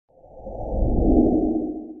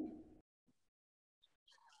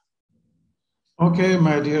Okay,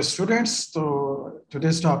 my dear students, so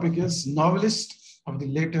today's topic is novelist of the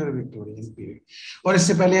later Victorian period. और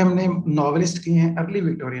इससे पहले हमने novelist किए हैं अर्ली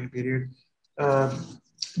विक्टोरियन पीरियड।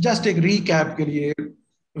 जस्ट एक रीकैप के लिए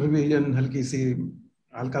रिवीजन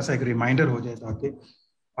हल्का सा एक रिमाइंडर हो जाए ताकि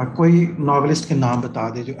कोई नॉवेलिस्ट के नाम बता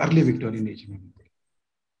दे जो अर्ली विक्टोरियन एज में।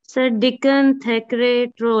 सर डिकन, थैकरे,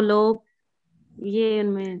 ट्रोलोप, ये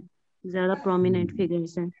उनमें ज्यादा प्रोमिनेंट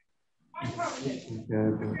फिगर्स हैं। ठीक है,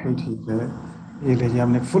 बिल्कुल ठीक है। ये लीजिए,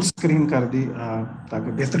 हमने फुल स्क्रीन कर दी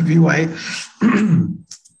ताकि बेहतर व्यू आए।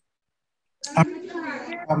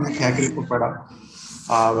 हमने थैकरे को पढ़ा,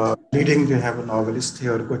 लीडिंग जो है वो नॉवेलिस्ट थे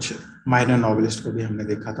और कुछ माइनर नॉवेलिस्ट को भी हमने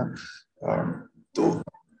देखा था। तो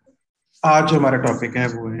आज जो हमारा टॉपिक है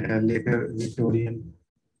वो है लेटर विक्टोरियन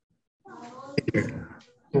पीरियड।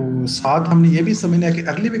 तो साथ हमने ये भी समझना है कि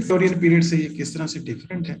अर्ली विक्टोरियन पीरियड से ये किस तरह से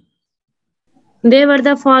डिफरेंट है। They were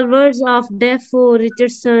the followers of Defoe,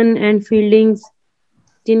 Richardson and Fieldings,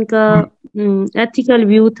 जिनका ethical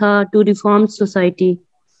view था to reform society.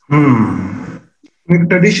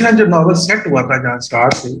 ट्रेडिशनल जो नॉवल सेट हुआ था जहाँ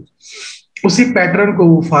स्टार्ट से उसी पैटर्न को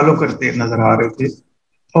वो फॉलो करते नजर आ रहे थे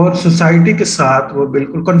और सोसाइटी के साथ वो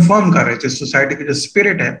बिल्कुल कंफर्म कर रहे थे। सोसाइटी की जो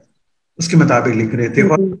स्पिरिट है उसके मुताबिक लिख रहे थे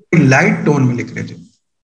और लाइट टोन में लिख रहे थे।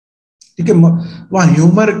 ठीक है, वहाँ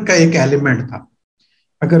ह्यूमर का एक एलिमेंट था।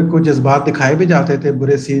 अगर कोई जज्बात दिखाए भी जाते थे,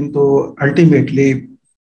 बुरे सीन, तो अल्टीमेटली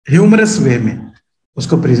ह्यूमरस वे में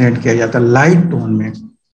उसको प्रेजेंट किया जाता, लाइट टोन में।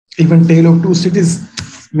 Even tell of two cities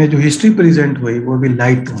में जो हिस्ट्री प्रेजेंट हुई वो भी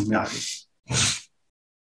लाइट टोन में आ गई।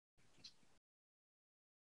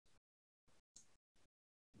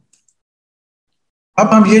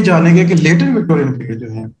 अब हम ये जानेंगे कि लेटर विक्टोरियन पीरियड जो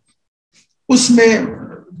है उसमें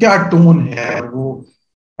क्या टोन है, वो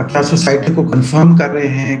क्या सोसाइटी को कंफर्म कर रहे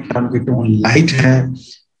हैं, क्या उनकी टोन लाइट है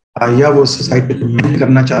या वो सोसाइटी को मेंट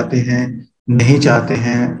करना चाहते हैं, नहीं चाहते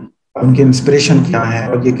हैं, उनकी इंस्पिरेशन क्या है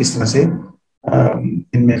और ये किस तरह से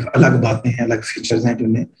इनमें अलग बातें हैं, अलग फीचर्स हैं जो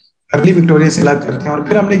इन्हें अर्ली विक्टोरिया से अलग करते हैं। और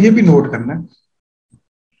फिर हमने ये भी नोट करना है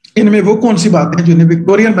इनमें वो कौन सी बातें हैं जो इन्हें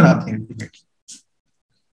विक्टोरियन बनाती हैं अल्टीमेटली।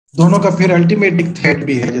 दोनों का फिर अल्टीमेट एक थ्रेड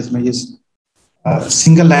भी है जिसमें ये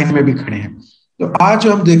सिंगल लाइन में भी खड़े हैं। तो आज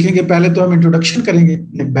जो हम देखेंगे, पहले तो हम इंट्रोडक्शन करेंगे,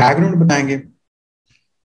 एक बैकग्राउंड बनाएंगे,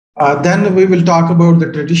 then we will talk about the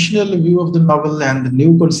traditional view of the novel and the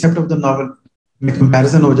new concept of the novel में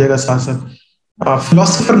कंपैरिजन हो जाएगा। साथ साथ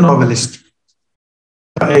फिलोसोफर नॉवेलिस्ट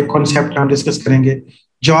एक कॉन्सेप्ट हम डिस्कस करेंगे,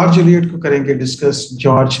 जॉर्ज एलियट को करेंगे डिस्कस,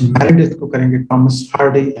 जॉर्ज मैरिडिथ को करेंगे, थॉमस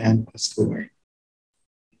हार्डी एंड स्टुअर्ट।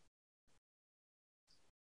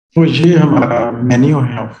 तो ये हमारा मेन्यू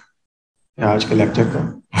है आज के लेक्चर का।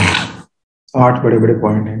 8 बड़े बड़े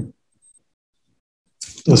पॉइंट हैं,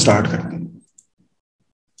 तो स्टार्ट करते हैं।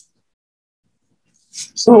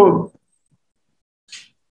 So,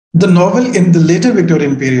 the novel in the later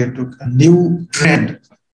Victorian period took a new trend,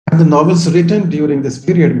 and the novels written during this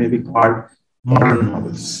period may be called modern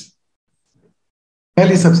novels.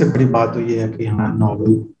 पहली सबसे बड़ी बात तो ये है कि हाँ,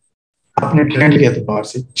 नॉवल अपने ट्रेंड के एतबार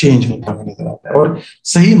से चेंज होता हुआ नजर आता है और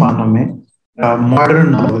सही मानों में मॉडर्न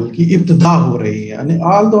नॉवल की इब्तिदा हो रही है। यानी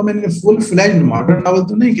ऑल दो मैंने फुल फ्लैज्ड मॉडर्न नॉवल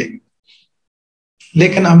तो नहीं कहेंगे,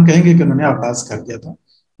 लेकिन हम कहेंगे कि उन्होंने आगाज कर दिया था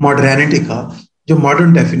मॉडर्निटी का। जो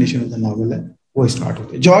modern definition of the novel है वो स्टार्ट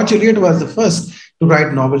होती है। George Eliot was the first to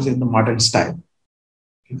right novels in the modern style.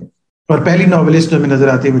 ठीक है, और पहली नॉवेलिस्ट जो हमें नजर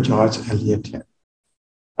आती है वो जॉर्ज एलियट है।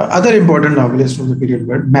 Other important novelist of the period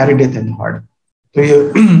were Meredith and hard. तो ये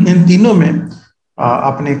इन तीनों में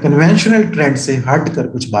अपने कन्वेंशनल ट्रेंड से हट कर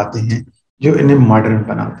कुछ बातें हैं जो इन्हें मॉडर्न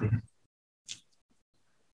बनाते हैं।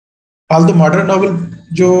 ऑल्दो मॉडर्न नॉवल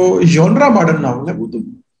जो जॉनरा मॉडर्न नॉवल है वो तो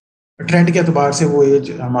ट्रेंड के एतबार से वो एज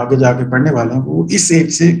हम आगे जाके पढ़ने वाले हैं वो इस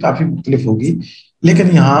एज से काफी मुख्तलिफ होगी, लेकिन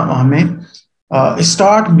यहाँ हमें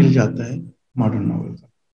स्टार्ट मिल जाता है मॉडर्न नॉवल का।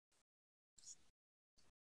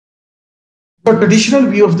 The traditional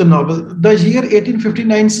view of the novel, the year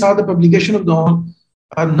 1859 saw the publication of the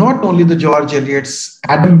not only the George Eliot's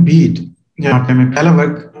Adam Bede, यहाँ पे हमें पहला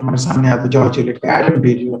वर्क हमारे सामने आता है जॉर्ज एलियट का एडम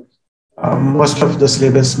बीड जो most of the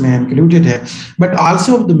syllabus में included है, but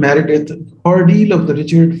also of the Meredith, Ordeal of the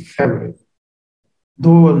Richard Feverel।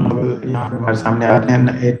 दो नॉवल यहाँ पे हमारे सामने आते हैं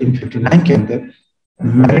 1859 के अंदर,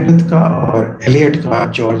 मेरेडिथ का और एलियट का,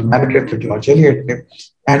 जॉर्ज मेरेडिथ और जॉर्ज एलियट के,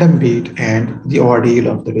 Adam Beed and the ऑर्डील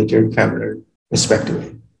of the Richard फेवरल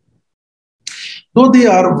respectively. Though they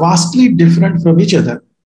are vastly different from each other,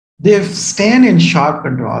 they stand in sharp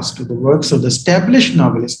contrast to the works of the established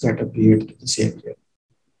novelists that appeared at the same year.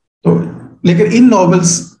 तो लेकिन इन novels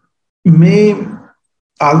में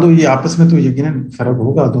Aldous ये आपस में तो यकीनन फर्क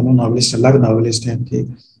होगा, दोनों नॉवेलिस्ट अलग नॉवेलिस्ट हैं, कि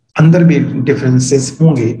अंदर भी डिफरेंसेस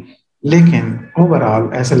होंगे, लेकिन ओवरऑल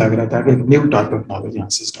ऐसा लग रहा था कि एक न्यू टाइप ऑफ नॉवल यहाँ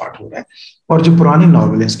से स्टार्ट हो रहा है, और जो पुराने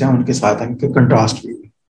नॉवलिस्ट हैं उनके साथ इनके कंट्रास्ट भी।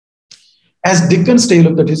 As Dickens tell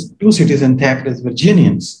of the two cities and थैकरेज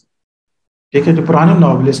वर्जीनियंस, ठीक है, जो पुराने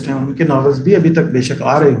नॉवलिस्ट हैं उनके नॉवेल्स भी अभी तक बेशक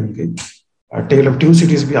आ रहे होंगे, टेल ऑफ टू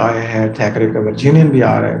सिटीज भी आए हैं, थैकरे का वर्जीनियन भी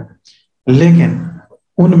आ रहा है, लेकिन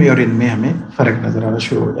उनमें और इनमें हमें फर्क नजर आना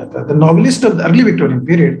शुरू हो जाता है। The novelist of the early Victorian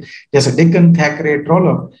period जैसे deacon, थैकरे,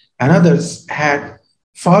 ट्रॉलोप and others had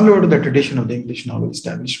followed the tradition of the English novel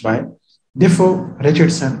established by Defoe,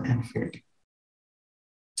 Richardson and Fielding.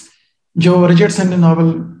 जो रिचर्डसन ने नॉवल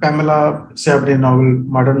पैमेला से अपने नॉवल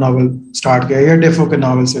मॉडर्न नॉवल स्टार्ट किया, या Dafoe के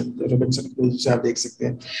novel से Robinson से आप देख सकते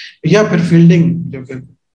हैं, या फिर फील्डिंग जो कि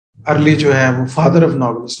अर्ली जो है वो फादर ऑफ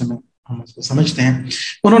नॉवलिस्ट में हम उसको समझते हैं,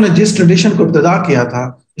 उन्होंने जिस ट्रेडिशन को इब्तदा किया था,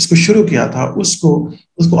 इसको शुरू किया था,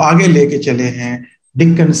 उसको आगे लेके चले हैं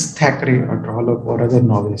डिकन्स, थैकरे और ट्रॉलोप और अदर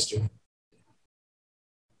नॉवलिस्ट जो है।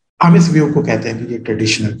 हम इस व्यू को कहते हैं कि ये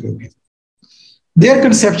ट्रेडिशनल व्यू है। There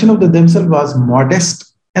conception of the themselves was modest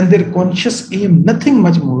and there conscious am nothing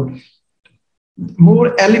much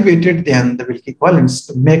more elevated then the Wilkie Collins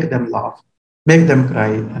to make them laugh, make them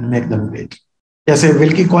cry and make them wait. जैसे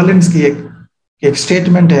Wilkie Collins की एक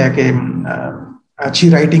statement है कि अच्छी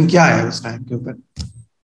writing क्या है उस time के ऊपर,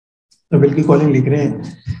 तो विल्की कॉलिंस लिख रहे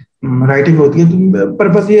हैं राइटिंग होती है तो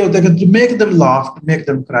पर्पस ये होता है कि make them laugh, make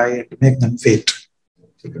them cry and make them wait.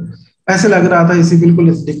 ऐसे लग रहा था इसी बिल्कुल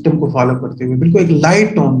इस डिक्टम को फॉलो करते हुए बिल्कुल एक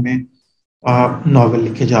लाइट टोन में नॉवेल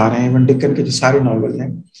लिखे जा रहे हैं। इवन डिकन के जो सारे नॉवेल हैं,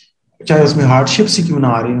 चाहे उसमें हार्डशिप से क्यों ना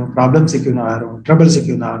आ रही हो, प्रॉब्लम से क्यों ना आ रहा हो, ट्रबल से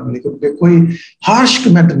क्यों ना आ रहा हो, लेकिन कोई हार्श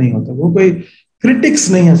कमेंट नहीं होता, वो कोई क्रिटिक्स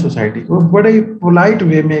नहीं है सोसाइटी को, बड़े पोलाइट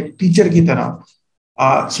वे में एक टीचर की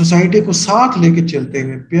तरह सोसाइटी को साथ लेके चलते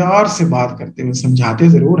हुए प्यार से बात करते हुए समझाते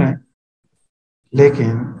जरूर हैं,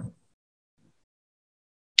 लेकिन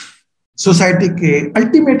सोसाइटी के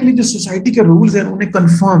अल्टीमेटली जो सोसाइटी के रूल्स हैं उन्हें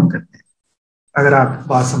कंफर्म करते हैं। अगर आप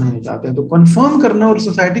बात समझना चाहते हैं तो कंफर्म करना और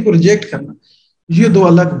सोसाइटी को रिजेक्ट करना, ये दो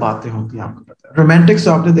अलग बातें होती हैं, आपको पता है। रोमांटिक्स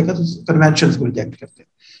आपने देखा तो कन्वेंशंस को रिजेक्ट करते हैं,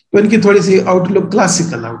 तो इनकी थोड़ी सी आउटलुक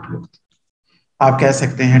क्लासिकल आउटलुक आप कह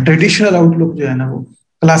सकते हैं। ट्रेडिशनल आउटलुक जो है ना वो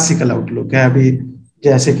क्लासिकल आउटलुक है। अभी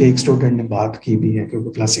जैसे कि एक स्टूडेंट ने बात की भी है कि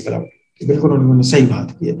वो क्लासिकल आउटलुक, बिल्कुल उन्होंने सही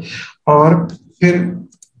बात की है। और फिर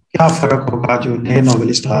क्या फर्क होगा जो नए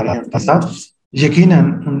नॉवेलिस्ट आ रहे हैं उनके साथ,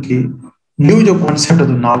 यकीनन उनकी न्यू जो कॉन्सेप्ट ऑफ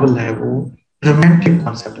द नॉवल है वो romantic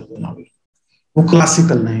concept of the novel, वो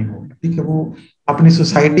क्लासिकल नहीं होगा, ठीक है। वो अपनी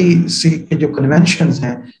सोसाइटी से के जो कन्वेंशंस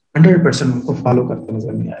हैं 100% उनको फॉलो करते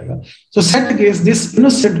नजर नहीं आएगा। सो set against this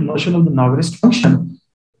innocent notion of the novelist function,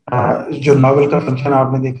 जो नॉवल का फंक्शन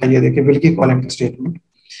आपने देखा, ये देखिए विल्की कॉलिंस का statement,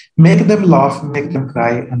 make them laugh, make them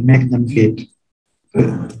cry and make them wait.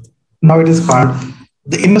 Now it is called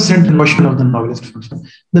the innocent notion of the novelist function.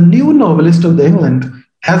 The new novelist of the England,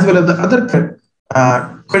 as well as the other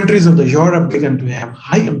countries of the Europe, began to have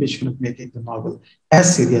high ambition of making the novel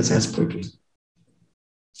as serious as poetry.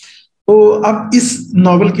 तो अब इस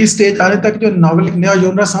novel की stage आने तक जो novel एक नया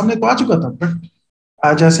जोनरा सामने तो आ चुका था,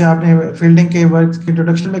 बट जैसे आपने फील्डिंग के वर्क के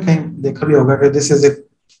इंट्रोडक्शन में कहीं देखा भी होगा कि this is a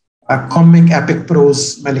comic epic pros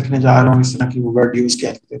मैं लिखने जा रहा हूँ, इस तरह की वो वर्ड यूज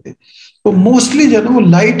किया करते थे। तो मोस्टली जो है ना वो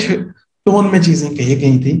लाइट टोन में चीजें कही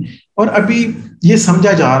गई थी, और अभी ये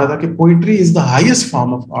समझा जा रहा था कि poetry is the highest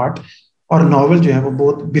form of art, और नॉवल जो है वो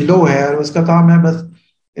बहुत बिलो है, और उसका काम है बस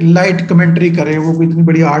लाइट कमेंट्री करे, वो कोई इतनी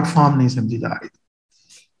बड़ी आर्ट फॉर्म नहीं समझी जा रही थी।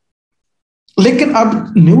 लेकिन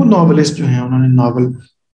अब न्यू नॉवलिस्ट जो है उन्होंने नॉवल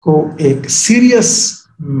को एक सीरियस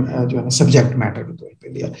जो है सब्जेक्ट मैटर के तौर पे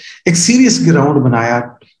लिया, एक सीरियस ग्राउंड बनाया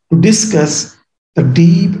to discuss the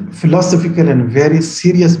deep philosophical and very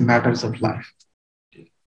serious matters of life,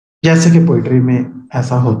 जैसे कि पोइट्री में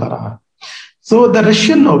ऐसा होता रहा। सो द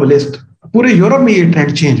रशियन नॉवेलिस्ट, पूरे यूरोप में ये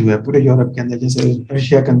ट्रेंड चेंज हुआ है, पूरे यूरोप के अंदर, जैसे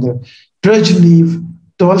रशिया के अंदर ट्रेजनीव,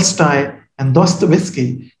 Tolstoy and Dostoevsky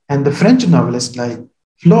and the French novelist like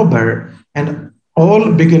Flaubert and all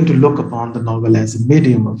begin to look upon the novel as a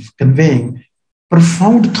medium of conveying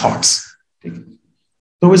profound thoughts.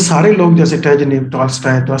 तो वो सारे लोग जैसे ट्रेजनीव,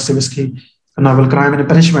 टॉल्स्टॉय, दोस्तोयेव्स्की का नॉवल क्राइम एंड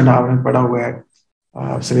पनिशमेंट आपने पढ़ा हुआ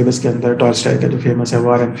है सिलेबस के अंदर, टॉल्स्टॉय का जो फेमस है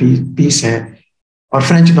वॉर एंड पीस है, और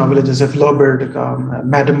फ्रेंच नॉवेल जैसे फ्लॉबर्ट का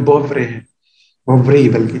मैडम बोवरे है, बोवरी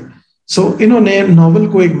बल्कि। सो इन्होंने नॉवल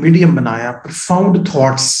को एक मीडियम बनाया प्रोफाउंड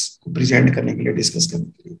थॉट्स को प्रेजेंट करने के लिए, डिस्कस करने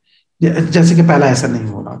के लिए, जैसे कि पहला ऐसा नहीं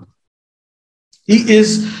हो रहा था। He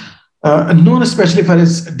is known specially for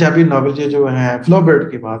his debut novel जो है फ्लॉबर्ट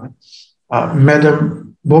के बाद madam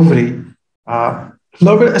Boveri.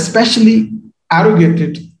 Flaubert specially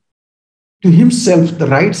arrogated to himself the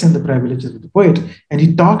rights and the privileges of the poet, and he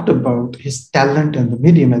talked about his talent and the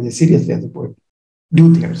medium as seriously as a poet.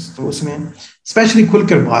 ड्यूथियर्स, तो उसमें specially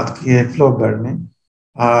खुलकर बात की है फ्लॉबर्ड ने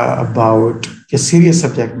about के serious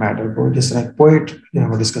subject matter को, जिस तरह पोइट जो है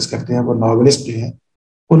वो डिस्कस करते हैं, वो नॉवेलिस्ट जो है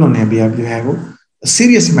उन्होंने भी अब जो है वो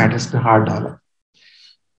सीरियस मैटर्स पे हाथ डाला.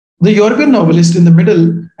 The European novelists in the middle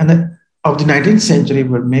of the 19th century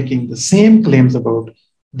were making the same claims about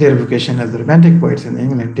their vocation as the romantic poets in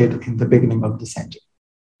England did in the beginning of the century.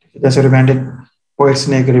 जैसे romantic poets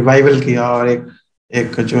ने एक revival किया और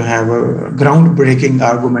एक जो है वो ground breaking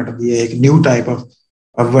argument दिए, एक न्यू टाइप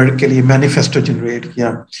ऑफ वर्ड के लिए मैनिफेस्टो जनरेट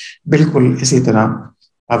किया, बिल्कुल इसी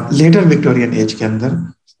तरह अब लेटर विक्टोरियन एज के अंदर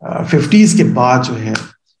 50s के बाद जो है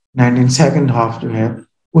 19 सेकंड हाफ जो है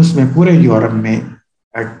उसमें पूरे यूरोप में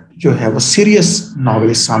जो है वो सीरियस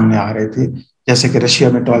नॉवेलिस्ट सामने आ रहे थे, जैसे कि रशिया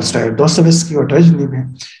में टॉल्स्टॉय, दोस्तोयेवस्की और टर्जनीव है,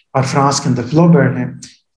 और फ्रांस के अंदर फ्लॉबर्ड है,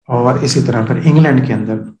 और इसी तरह पर इंग्लैंड के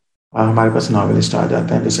अंदर हमारे पास नॉवेलिस्ट आ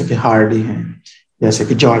जाते हैं जैसे कि हार्डी हैं, जैसे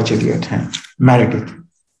कि जॉर्ज एलियट हैं, Meredith.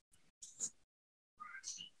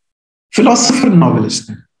 Philosopher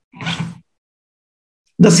novelist,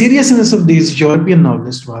 the seriousness of this European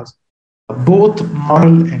novelist was both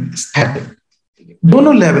moral and aesthetic.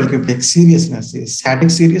 दोनों लेवल के ऊपर एक सीरियसनेस, एस्थेटिक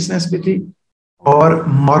सीरियसनेस भी थी और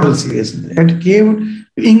moral seriousness. It came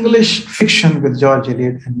to English fiction with George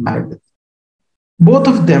Eliot and Meredith. Both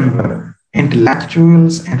of them were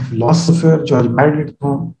intellectuals and philosopher. George Meredith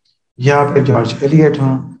हो या फिर जॉर्ज एलियट हो,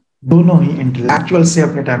 दोनों ही इंटेलेक्चुअल से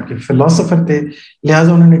अपने टाइम के फिलोसोफर थे,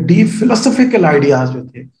 लिहाजा उन्होंने डीप फिलोसॉफिकल आइडियाज जो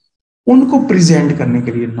थे उनको प्रेजेंट करने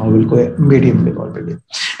के लिए नॉवेल को मीडियम के तौर पे लिया,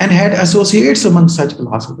 and had associates among such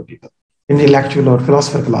class of people. Intellectual और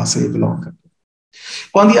फिलोसोफर क्लास से बिलोंग करते.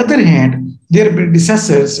 On the other hand, their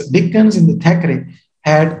predecessors, Dickens and Thackeray,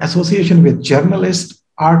 had association with journalists,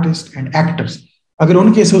 artists and actors. अगर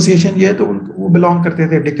उनकी एसोसिएशन ये है तो वो बिलोंग करते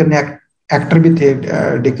थे. डिकन ने एक्टर भी थे.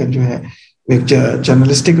 डिकन जो है एक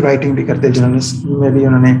जर्नलिस्टिक राइटिंग भी करते, जर्नलिस्ट में भी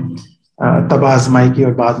उन्होंने तब आजमाई की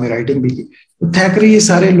और बाद में राइटिंग भी की. तो थैकरे ये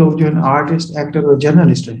सारे लोग जो है आर्टिस्ट, एक्टर और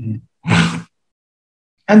जर्नलिस्ट रहे हैं,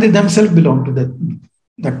 and they themselves belong to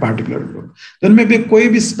that particular group. तो उनमें भी कोई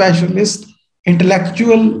भी स्पेशलिस्ट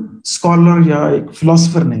इंटेलेक्चुअल स्कॉलर या एक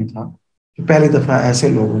फिलोसोफर नहीं था. तो पहली दफा ऐसे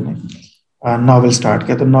लोगों ने नॉवेल स्टार्ट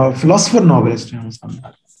किया, तो फिलोसोफर नॉवेलिस्ट हैं सामने आ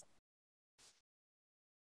गए.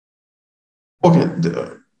 Okay, the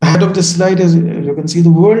head of this slide is, you can see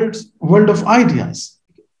the world of ideas.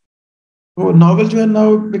 So novel जो है now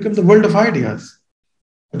become the world of ideas.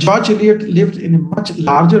 George Eliot lived in a much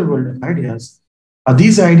larger world of ideas.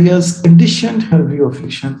 These ideas conditioned her view of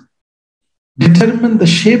fiction, determined the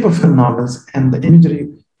shape of her novels and the imagery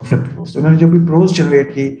of her prose. उन्होंने जो भी prose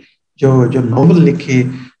generate की, जो novel लिखे,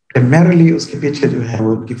 primarily उसके पीछे जो है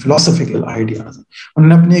वो उनकी philosophical ideas.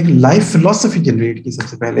 उन्होंने अपनी एक life philosophy generate की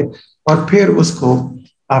सबसे पहले, और फिर उसको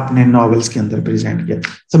अपने novels के अंदर present किया.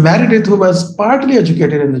 So Meredith, who was partly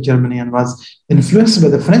educated in Germany and was influenced by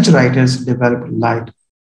the French writers, developed light,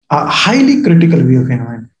 a highly critical view of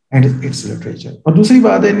environment and its literature. और दूसरी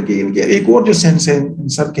बात है इनके एक और जो सेंस है इन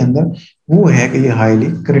सब के अंदर, वो है कि ये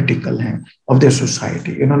हाईली क्रिटिकल हैं ऑफ देयर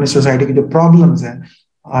सोसाइटी. इन्होंने सोसाइटी की जो प्रॉब्लम्स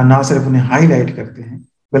हैं ना सिर्फ उन्हें हाईलाइट करते हैं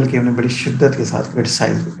बल्कि उन्हें बड़ी शिद्दत के साथ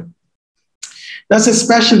क्रिटिसाइज भी करते हैं. Thus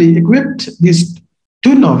especially equipped these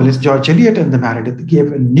two novelists, George Eliot and the Meredith,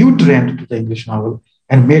 gave a new trend to the English novel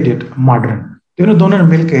and made it modern. दोनों ने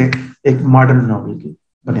मिलकर एक मॉडर्न नॉवेल की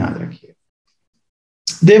बुनियाद रखी है.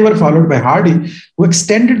 They were followed by Hardy, who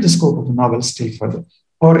extended the scope of the novel still further.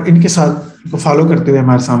 और इनके साथ को फॉलो करते हुए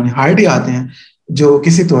हमारे सामने हार्डी आते हैं, जो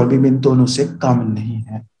किसी तौर भी इन दोनों से कॉमन नहीं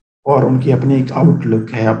है, और उनकी अपनी एक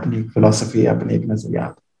आउटलुक है, अपनी एक फिलोसफी है, अपने एक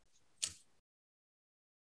नजरियात.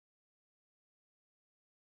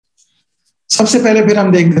 सबसे पहले फिर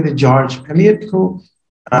हम देखते थे जॉर्ज एलियट को,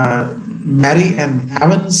 मैरी एन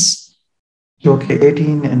एवंस, जो कि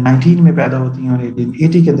 1819 में पैदा होती हैं और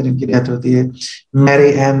 1880 के अंदर इनकी डेथ होती है. मैरी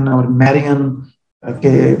एन और मैरियन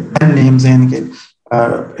के पेन नेम्स हैं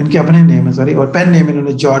इनके अपने नेम है, सॉरी, और पेन नेम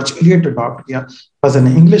इन्होंने जॉर्ज एलियट अडॉप्ट किया. Was an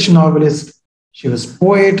English novelist. She was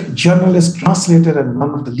poet, journalist, translator and one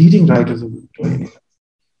of the leading writers of Victorian era.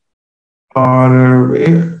 और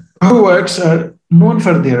her works are known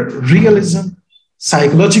for their realism,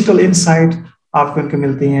 psychological insight. आपको इनके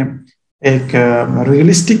मिलती हैं एक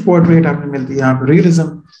realistic portrait आपने मिलती है यहाँ पर.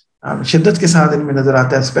 रियलिज्म शिद्दत के साथ इनमें नजर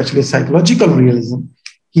आता है, स्पेशली साइकोलॉजिकल रियलिज्म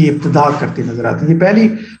की इब्तिदा करती नजर आती है. ये पहली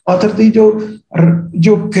ऑथर थी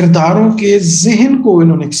जो किरदारों के जहन को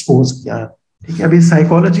इन्होंने एक्सपोज किया. ठीक है, अभी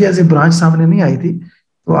साइकोलॉजी एज ए ब्रांच सामने नहीं आई थी,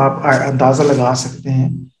 तो आप अंदाजा लगा सकते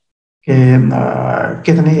हैं कि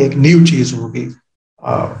कितनी एक न्यू चीज होगी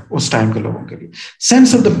उस टाइम के लोगों के लिए.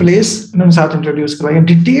 सेंस ऑफ द प्लेस इन्होंने साथ इंट्रोड्यूस करवाई.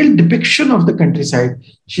 Detailed depiction of the country side.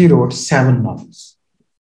 She wrote 7 novels,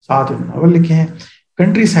 7 novel लिखे हैं.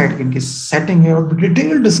 कंट्री साइड की इनकी सेटिंग है और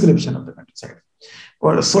detail description of the country side,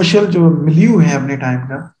 और सोशल जो मिलियू है अपने टाइम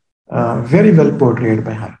का वेरी वेल पोर्ट्रेड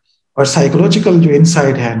बाय हर, और साइकोलॉजिकल जो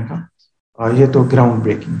इनसाइट है इनका ये तो ग्राउंड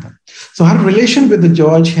ब्रेकिंग था. सो हर relation with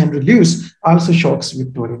George Henry Lewis also shocks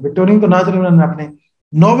Victorian. Victorian को ना तो उन्होंने अपने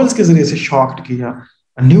नॉवेल्स के जरिए से शॉक्ड किया,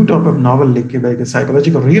 न्यू टाइप ऑफ नॉवल लिख के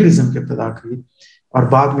साइकोलॉजिकल रियलिज्म की इब्तिदा की, और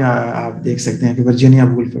बाद में आप देख सकते हैं कि वर्जीनिया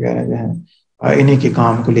वुल्फ वगैरह जो है इन्हीं के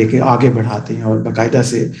काम को लेके आगे बढ़ाते हैं और बाकायदा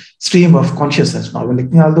से स्ट्रीम ऑफ कॉन्शियसनेस नॉवल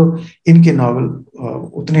लिखते हैं. although इनके नॉवल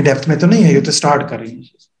उतनी डेप्थ में तो नहीं है, ये तो स्टार्ट कर रही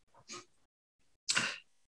है.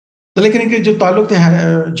 तो लेकिन इनके जो ताल्लुक थे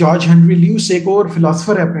जॉर्ज हेनरी ल्यूइस, एक और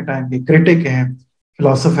फिलोसफर है अपने टाइम के, क्रिटिक हैं,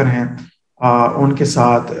 फिलोसफर हैं, उनके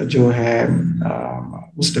साथ जो है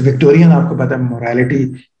उस विक्टोरियन, आपको पता है मोरालिटी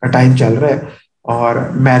का टाइम चल रहा है, और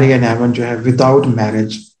मैरी एंड एवन जो है without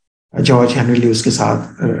marriage George Henry Lewis के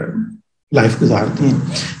साथ लाइफ गुजारती हैं.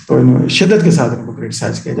 तो शिद्दत के साथ इनको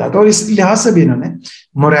क्रिटिसाइज किया जाता है, और इस लिहाज से भी इन्होंने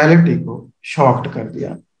मोरालिटी को शॉक्ड कर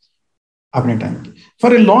दिया अपने टाइम की. For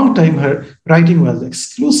a long time, her writing was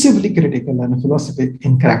exclusively critical and philosophic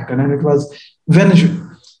in character, and it was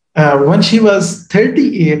when she was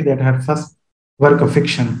 38 that her first work of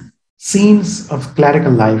fiction, Scenes of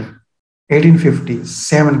Clerical Life,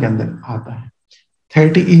 1857 के अंदर आता है.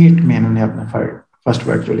 38 में इन्होंने अपना फर्स्ट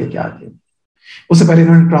वर्क जो लेके आते हैं. उससे पहले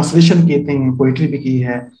इन्होंने ट्रांसलेशन किए थे, पोइट्री भी की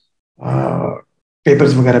है,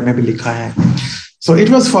 पेपर्स वगैरह में भी लिखा है. So it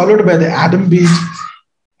was followed by the Adam Beat,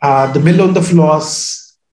 The Mill on the Floss,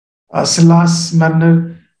 Silas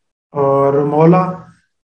Marner, Romola,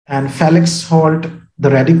 and Felix Holt, The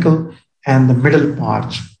Radical, and The Middle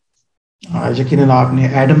March. यकीनन आपने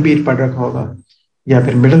एडम बीट पढ़ रखा होगा, या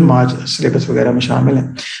फिर मिडल मार्च सिलेबस वगैरह में शामिल है.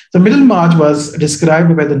 तो middle March was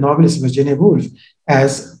described by the novelist Virginia Woolf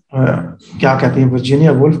as, क्या कहती है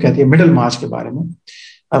वर्जीनिया वुल्फ, कहती है मिडल मार्च के बारे में,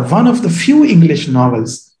 one of the few English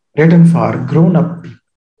novels written for grown up people.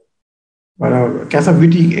 और कैसा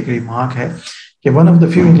विटी एक रिमार्क है कि one of the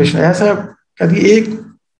few English, ऐसा कहती है एक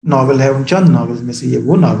नॉवल है उन चंद नॉवेल्स में से ये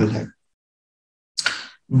वो नॉवल है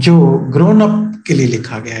जो ग्रोन अप के लिए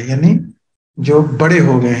लिखा गया है, यानी जो बड़े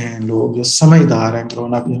हो गए हैं लोग, जो समझदार हैं,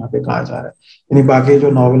 ग्रोन अप यहाँ पे कहा जा रहा है. यानी बाकी जो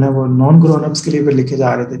नॉवल है वो नॉन ग्रोन अप्स के लिए भी लिखे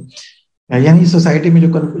जा रहे थे, यानी सोसाइटी में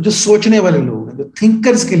जो सोचने वाले लोग हैं, जो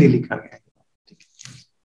थिंकर्स के लिए लिखा गया है.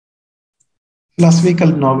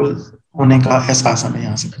 फिलोसफिकल नॉवल होने का एहसास हमें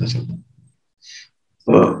यहाँ से पता चलता है.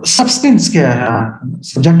 तो सब्सटेंस क्या है,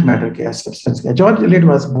 सब्जेक्ट मैटर क्या है, सब्सटेंस क्या है. George Eliot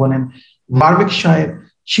was born in Warwickshire.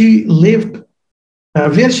 She lived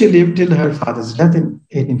where she lived till her father's death in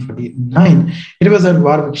 1849. It was a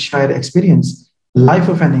Warwickshire experience,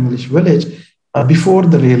 life of an English village before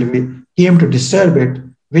the railway came to disturb it,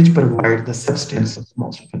 which provide the substance of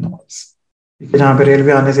most of the novels. जहाँ पे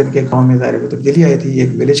railway आने से इनके गांव में ज़ाहिर है तब्दीली आई थी,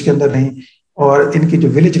 एक विलेज के अंदर नहीं, और इनकी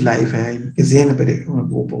जो विलेज लाइफ है इनके ज़हन पर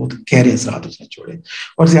वो बहुत गहरे असरात उसने छोड़े,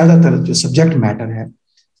 और ज़्यादातर जो सब्जेक्ट मैटर है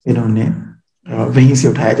इन्होंने वहीं से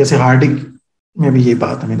उठाया. जैसे हार्डिंग में भी ये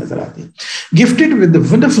बात हमें नजर आती है. Gifted with the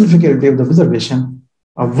wonderful faculty of the observation.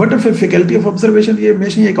 Wonderful faculty of observation, ये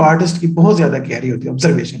हमेशा एक आर्टिस्ट की बहुत ज्यादा गहरी होती है,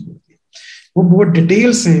 ऑब्जर्वेशन होती है, वो बहुत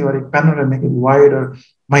डिटेल से, और एक पैनोरामिक, वाइड और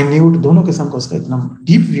माइन्यूट दोनों किस्म का उसका इतना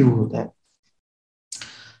डीप व्यू होता है.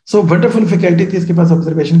 सो वंडरफुल फैकल्टी थी इसके पास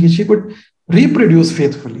ऑब्जर्वेशन की. She could reproduce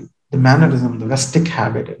faithfully the mannerism, the rustic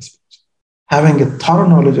habit, having a thorough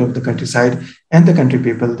knowledge of the countryside and the country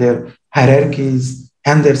people, their hierarchies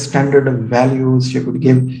and their standard of values. She could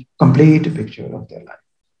give complete picture of their life.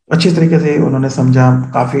 अच्छी तरीके से उन्होंने समझा,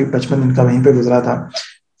 काफी बचपन इनका वहीं पे गुजरा था,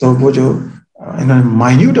 तो वो जो इन्होंने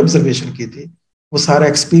माइन्यूट ऑब्जर्वेशन की थी, वो सारा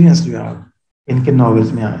एक्सपीरियंस जो है इनके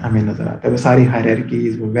नॉवेल्स में हमें नजर आता है. वो सारी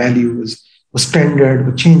हायरार्कीज, वो वैल्यूज, वो स्टैंडर्ड,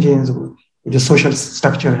 वो चेंजेस, वो जो सोशल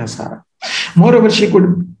स्ट्रक्चर है सारा. Moreover, she could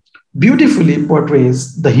beautifully portrays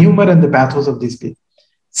the humor and the pathos of these people,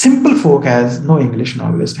 simple folk, as no English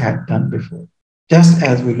novelist had done before. Just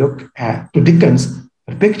as we look to Dickens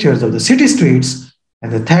for pictures of the city streets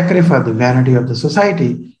and the Thackeray for the vanity of the society,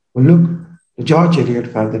 we look to George Eliot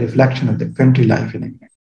for the reflection of the country life in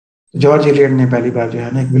England. George Eliot ने पहली बार जो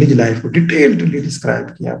है ना एक village life को डिटेल्डली describe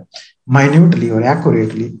किया, minutely और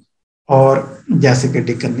accurately, और जैसे कि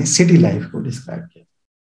डिकन ने सिटी लाइफ को डिस्क्राइब किया,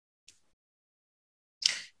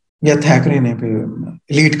 या थैकरे ने फिर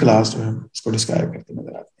एलीट क्लास जो है उसको डिस्क्राइब करते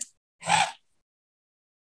नजर आते हैं.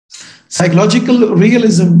 साइकोलॉजिकल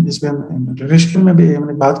रियलिज्म, जिसमें इंट्रोडक्शन में भी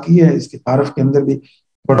हमने बात की है, इसके तारफ के अंदर भी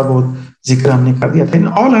थोड़ा बहुत जिक्र हमने कर दिया था. In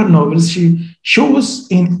all her novels she shows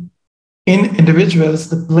in individuals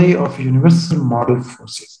the play of universal moral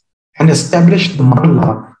forces and established the moral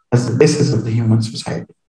law as the basis of the human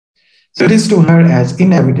society. So it is to her as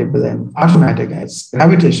inevitable and automatic as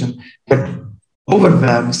gravitation that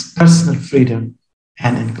overwhelms personal freedom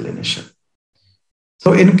and inclination.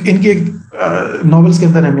 तो इनके novels के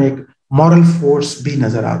अंदर हमें एक moral force भी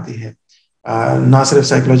नजर आती है, ना सिर्फ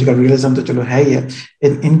साइकोलॉजिकल रियलिज्म तो चलो है ही है,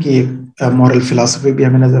 इनकी एक मॉरल फिलॉसफी भी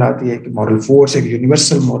हमें नजर आती है कि मॉरल फोर्स एक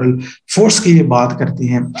यूनिवर्सल मॉरल फोर्स की ये बात करती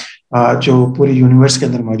हैं जो पूरी यूनिवर्स के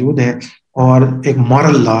अंदर मौजूद है, और एक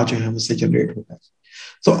मॉरल लॉ जो है उससे जनरेट होता है.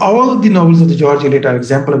 So all the novels of the George Eliot are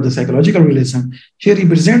example of the psychological realism. He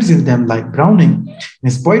represents in them, like Browning in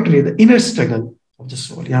his poetry, the inner struggle of the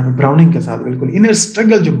soul. यहाँ पे browning के साथ बिल्कुल inner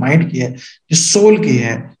struggle जो mind की है, जो soul की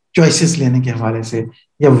है, चॉइसेस लेने के हवाले से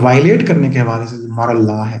या वायलेट करने के हवाले से मॉरल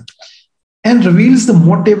लॉ है, and reveals the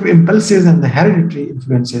motive impulses and the hereditary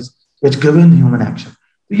influences which govern human action.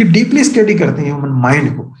 तो ये डीपली स्टडी करते हैं ह्यूमन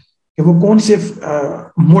माइंड को कि वो कौन से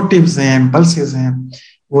मोटिव्स हैं, इम्पल्सेस हैं,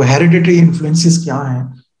 वो हेरिडिटरी इन्फ्लुएंसेस क्या हैं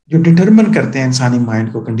जो डिटरमिन करते हैं इंसानी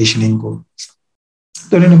माइंड को, कंडीशनिंग को.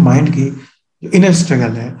 तो इन्होंने माइंड की जो इनर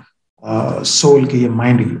स्ट्रगल है, सोल की, ये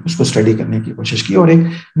माइंड की, उसको स्टडी करने की कोशिश की, और एक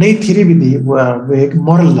नई थ्योरी भी दी, वो एक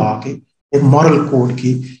मॉरल लॉ की, एक मॉरल कोड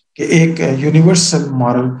की, कि एक यूनिवर्सल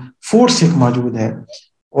मॉरल फोर्स एक मौजूद है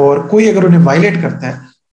और कोई अगर उन्हें वायलेट करता है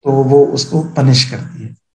तो वो उसको पनिश करती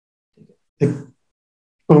है.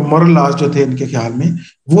 तो मॉरल लॉज जो थे इनके ख्याल में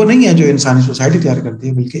वो नहीं है जो इंसानी सोसाइटी तैयार करती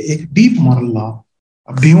है, बल्कि एक deep moral law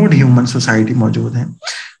beyond human society मौजूद है.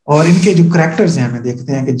 और इनके जो करेक्टर्स हैं हमें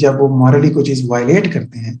देखते हैं कि जब वो मॉरली कोई चीज वायलेट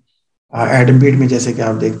करते हैं, एडम बीड में जैसे कि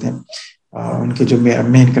आप देखते हैं उनके जो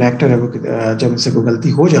मेन करेक्टर है वो जब उनसे कोई गलती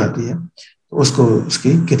हो जाती है तो उसको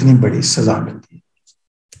उसकी कितनी बड़ी सजा मिलती है.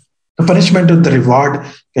 तो पनिशमेंट और द रिवॉर्ड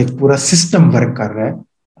का एक पूरा सिस्टम वर्क कर रहा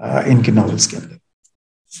है इनके नॉवेल्स के अंदर.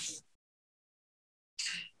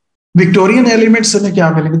 Victorian elements में क्या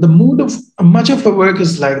मिलेंगे? The mood of much of the work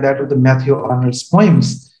is like that of the Matthew Arnold's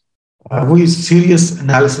poems. वही सीरियस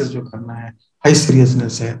एनालिसिस जो करना है, हाई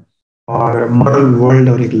सीरियसनेस है, और मॉरल वर्ल्ड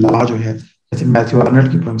और एक लॉ जो है, जैसे मैथ्यू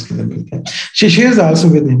आर्नल्ड की पोएम्स के अंदर मिलते हैं. She shares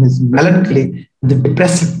also with him his melancholy and the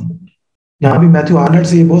depressive mood. यहाँ भी मैथ्यू आर्नल्ड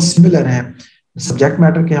से ये बहुत सिमिलर है, सब्जेक्ट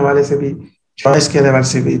मैटर के हवाले से भी, चॉइस के हवाले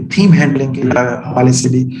से भी, थीम हैंडलिंग के हवाले से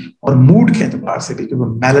भी, और मूड के एतबार से भी, कि वो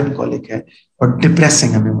मेलनकोलिक है और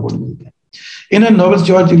डिप्रेसिंग हमें मूड मिलता है. In her novels,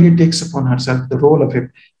 George Eliot takes upon herself the role of a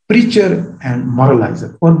preacher and moralizer.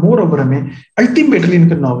 और moreover हमें अल्टीमेटली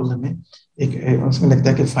इनके नॉवल हमें एक उसमें लगता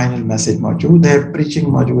है कि फाइनल मैसेज मौजूद है, प्रीचिंग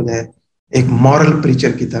मौजूद है, एक मॉरल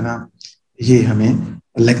प्रीचर की तरह ये हमें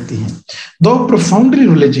लगती हैं. Though profoundly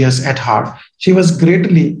religious at heart, she was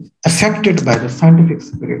greatly affected by the scientific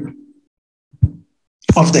spirit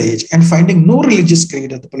of the age and finding no religious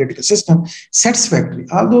creed of the political system satisfactory.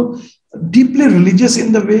 Although deeply religious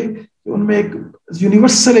in the way, उनमें एक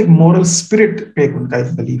universal एक moral spirit पे एक उनका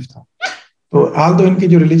एक belief था. तो although इनके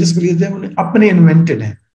जो रिलीजियस बिलीफ है उन्हें अपने इन्वेंटेड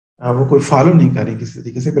है, वो कोई फॉलो नहीं करे किसी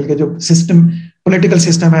तरीके से, बल्कि जो सिस्टम पॉलिटिकल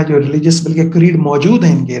सिस्टम है, जो रिलीजियस बल्कि क्रीड मौजूद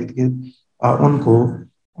है इनके इर्द गिर्द, उनको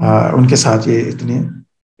उनके साथ ये इतने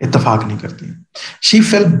इत्तेफाक नहीं करती. She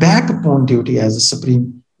fell back upon duty as a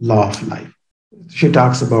supreme law of life. She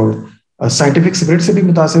talks about scientific spirit से भी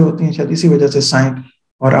मुतासिर होती हैं शायद, इसी वजह से साइंस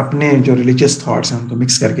और अपने जो रिलीजियस थॉट्स हैं उनको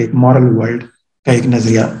मिक्स करके एक मॉरल वर्ल्ड का एक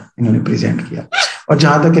नजरिया इन्होंने प्रेजेंट किया. और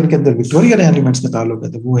जहां तक इनके अंदर विक्टोरियन एलिमेंट्स का ताल्लुक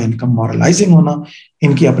है तो वो है इनका मॉरलाइजिंग होना,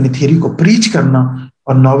 इनकी अपनी थ्योरी को प्रीच करना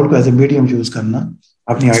और नॉवल को एज ए मीडियम यूज करना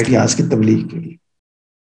अपनी आइडियाज की तबलीग के लिए.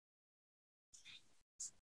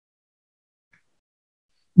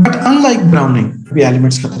 बट अनलाइक ब्राउनिंग, अभी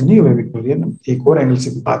एलिमेंट्स खत्म नहीं हुए विक्टोरियन, एक और एंगल से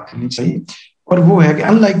भी बात करनी चाहिए, और वो है कि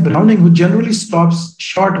unlike browning who generally stops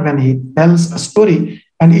short when he tells a story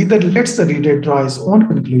and either lets the reader draw his own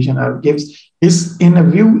conclusion or gives his in a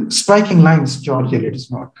few striking lines, George Eliot is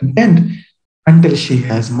not content until she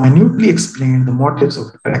has minutely explained the motives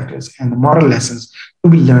of the characters and the moral lessons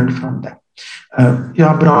to be learned from them.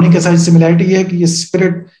 यहाँ browning के साथ similarity है कि ये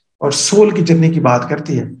spirit और soul की journey की बात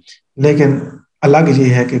करती है, लेकिन अलग ये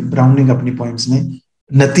है कि ब्राउनिंग अपनी पॉइंट्स में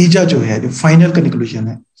नतीजा जो है, जो फाइनल कंक्लूजन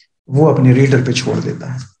है, वो अपने रीडर पे छोड़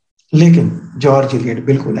देता है. लेकिन जॉर्ज एलियट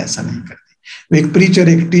बिल्कुल ऐसा नहीं करती. वो एक प्रीचर,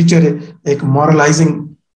 एक टीचर, एक मॉरलाइजिंग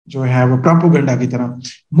जो है वो प्रोपेगेंडा की तरह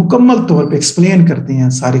मुकम्मल तौर पे एक्सप्लेन करती हैं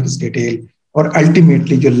सारी किस डिटेल, और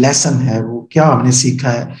अल्टीमेटली जो लेसन है वो क्या हमने सीखा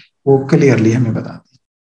है वो क्लियरली हमें बताती है.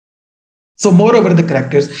 So moreover, the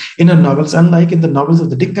characters in her novels, unlike in the novels of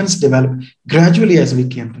the Dickens, develop gradually as we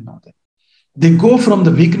came to know them. They go from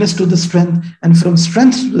the weakness to the strength and from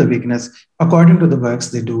strength to the weakness according to the works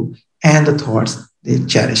they do and the thoughts they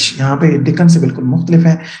cherish. यहाँ पे Dickens से बिल्कुल मुख्तलिफ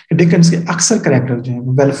है कि Dickens के अक्सर character जो हैं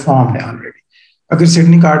वो वेल फॉर्म्ड है ऑलरेडी. अगर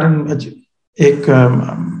सिडनी कार्टन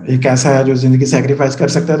एक ऐसा है जो जिंदगी सैक्रिफाइस कर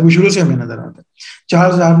सकता है तो वो शुरू से हमें नजर आता है.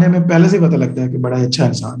 चार्ल्स डार्ने में पहले से पता लगता है कि बड़ा अच्छा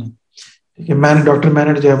इंसान है, ठीक है। मैन डॉक्टर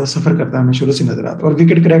मैनेट जो है वो सफर करता है, हमें शुरू से नजर आता है, और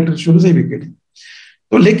विकेट करेक्टर शुरू से ही विकेट है।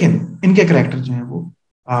 तो लेकिन इनके करेक्टर जो है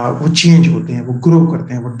वो चेंज होते हैं, वो ग्रो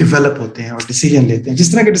करते हैं, वो डेवलप होते हैं और डिसीजन लेते हैं।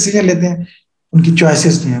 जिस तरह के डिसीजन लेते हैं, उनकी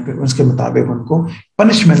चॉइसेस जो हैं फिर उसके मुताबिक उनको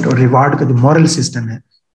पनिशमेंट और रिवार्ड का जो मॉरल सिस्टम है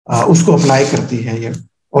उसको अप्लाई करती है, या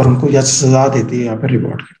और उनको या सजा देती है या फिर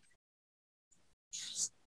रिवॉर्ड करती है।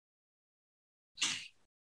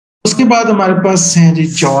 उसके बाद हमारे पास हैं जी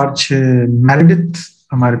जॉर्ज मेरेडिथ,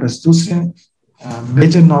 हमारे पास दूसरे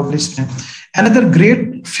मेजर नॉवलिस्ट हैं। Another great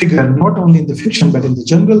figure, not only in the fiction but in the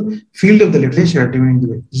general field of the literature during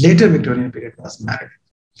the later Victorian period, was Meredith,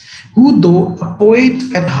 who, though a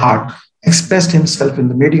poet at heart, expressed himself in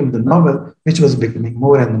the medium of the novel, which was becoming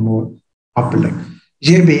more and more popular.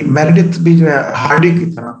 ये भी Meredith भी जो है Hardy की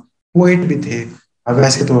तरह poet भी थे,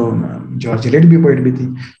 वैसे तो जॉर्ज एलियट भी पोएट भी थी।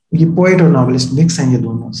 ये पोएट और नॉवलिस्ट मिक्स हैं ये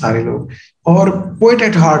दोनों सारे लोग, और पोएट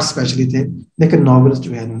एट हार्ट स्पेशली थे, लेकिन नॉवेल्स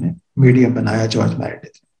जो है इन्होंने मीडियम बनाया जॉर्ज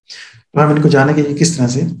मेरेडिथ। तो हम इनको जानेंगे कि किस तरह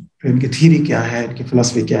से, इनकी थ्योरी क्या है, इनकी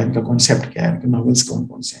फिलॉसफी क्या है, इनका कॉन्सेप्ट क्या है, इनके नॉवेल्स कौन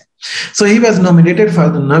कौन से हैं। सो he was nominated for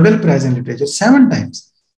the Nobel prize in literature 7 times,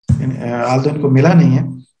 although इनको मिला नहीं है,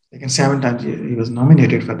 लेकिन 7 times he was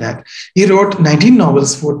nominated for that. He wrote 19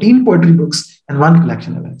 novels, 14 poetry books and 1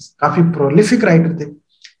 collection of poems. काफी prolific writer थे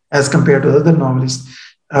as compared to other novelists.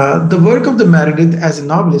 The work of the Meredith as a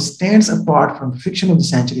novelist stands apart from the fiction of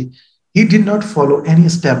the century. He did not follow any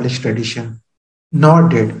established tradition, nor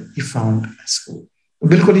did he found a school.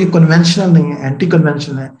 बिल्कुल ये conventional नहीं है, anti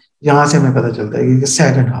conventional है। यहां से हमें पता चलता है कि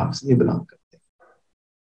सेकंड हाफ ये बिलोंग करते हैं,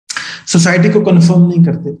 सोसाइटी को कन्फर्म नहीं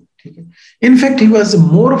करते, ठीक है। In fact he was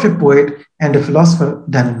more of A poet and A philosopher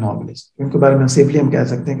then A novelist. उनके बारे में सिंपली हम कह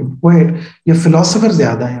सकते हैं कि पोएट या फिलोसोफर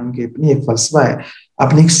ज्यादा है, उनकी अपनी एक फलसफा है,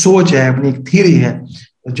 अपनी एक सोच है, अपनी एक थ्योरी है,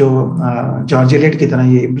 जो जॉर्ज एलियट की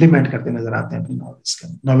तरह ये इम्प्लीमेंट करते नजर आते हैं अपनी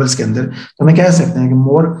नॉवेल्स के अंदर। तो हमें कह सकते हैं कि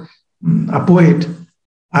मोर a poet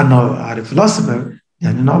or a philosopher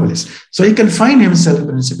than a novelist. So he confined himself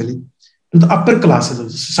principally to the upper classes of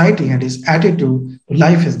the society, and his attitude to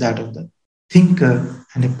life is that of the thinker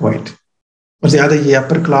and a poet. और ज्यादा ये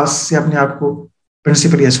upper class से अपने आप को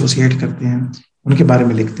principally associate करते हैं, उनके बारे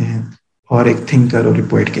में लिखते हैं, और एक थिंकर और एक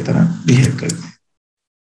पोएट की तरह बिहेव करते हैं।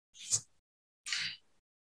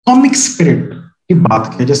 कॉमिक स्पिरिट की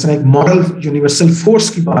बात की, जिस तरह एक मॉरल यूनिवर्सल फोर्स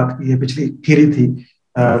की बात की है, पिछली थ्योरी थी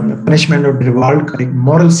पनिशमेंट और रिवार्ड का एक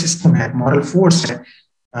मॉरल सिस्टम है, मॉरल फोर्स है।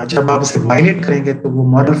 जब आप इसे वायलेट करेंगे तो वो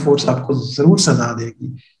मॉरल फोर्स आपको जरूर सजा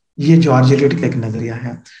देगी। ये जॉर्ज एलियट का एक नजरिया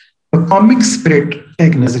है, और कॉमिक स्पिरिट का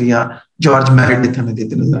एक नजरिया जॉर्ज मेरेडिथ हमें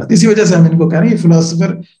देते नजर आते हैं। इसी वजह से हम इनको कह रहे हैं ये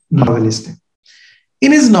फिलोसोफर नॉवेलिस्ट है।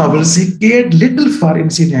 In his novels, he cared little for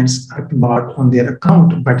incidents or plot on their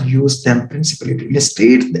account, but used them principally to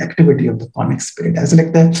illustrate the activity of the comic spirit. ऐसा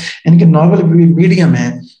लगता है इनके नॉवल भी मीडियम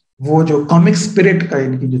है वो जो कॉमिक स्पिरिट का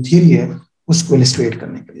इनकी जो थ्योरी है उसको इलिस्ट्रेट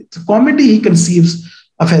करने के लिए। तो comedy he conceives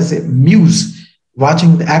of as a muse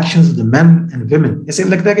watching the actions of the main and women. ऐसे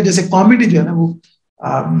लगता है कि जैसे कॉमेडी जो है ना वो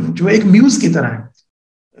जो एक म्यूज की तरह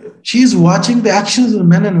है। She is watching the actions of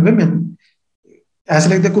main and women. ऐसा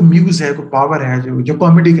लगता है कोई म्यूज है, कोई पावर है जो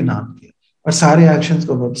कॉमेडी के नाम की है, और सारे एक्शंस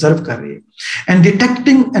को ऑब्जर्व कर रही है, and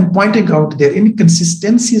detecting and pointing out there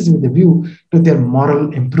inconsistencies with the view to their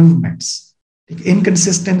moral improvements.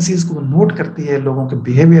 Inconsistencies को नोट करती है, लोगों के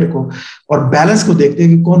बिहेवियर को, और बैलेंस को देखती है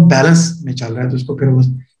कि कौन बैलेंस में चल रहा है, तो उसको फिर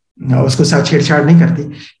उसको साथ छेड़छाड़ नहीं करती,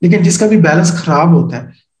 लेकिन जिसका भी बैलेंस खराब होता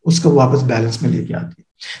है उसको वापस बैलेंस में लेके आती है।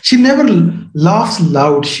 She never laughs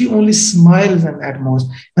loud, she only smiles at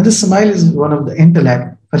most, and the smile is one of the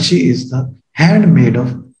intellect, for she is the handmaid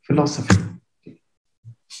of philosophy.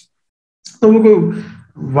 तो वो कोई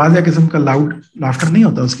वाज़ह किस्म का लाउड लाफ्टर नहीं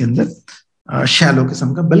होता उसके अंदर, शैलो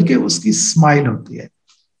किस्म का, बल्कि उसकी स्माइल होती है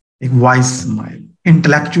एक wise smile,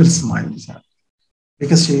 intellectual smile,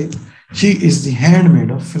 because she is the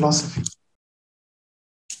handmade of philosophy.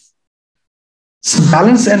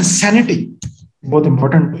 Balance and sanity बहुत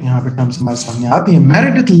इंपॉर्टेंट यहाँ पे टर्म्स हमारे सामने आती है।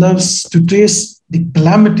 Meredith loves to trace the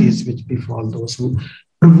calamities which बिफॉल those who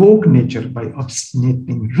provoke nature by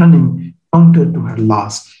ऑब्स्टिनेटिंग running counter to her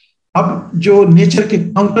loss. अब जो nature के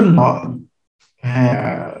काउंटर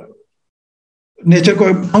नेचर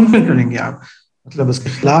को काउंटर करेंगे आप, मतलब उसके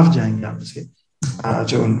खिलाफ जाएंगे आप, उसे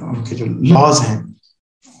जो उनके जो लॉज हैं,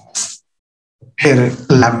 फिर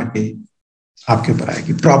कैलामिटी आपके ऊपर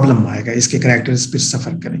आएगी, प्रॉब्लम आएगा, इसके कैरेक्टर्स फिर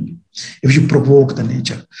सफर करेंगे। If you provoke the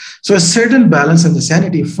nature, so a certain balance and the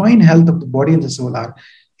sanity, fine health of the body and the soul are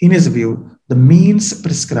in his view the means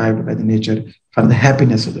prescribed by the nature for the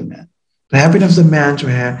happiness of the man. तो happiness of the man जो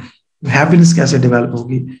है, happiness कैसे develop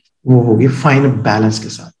होगी, वो होगी fine balance के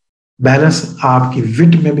साथ। Balance आपकी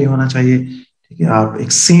विट में भी होना चाहिए, ठीक है, आप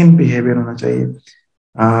एक सेम बिहेवियर होना चाहिए,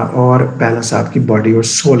 और बैलेंस आपकी बॉडी और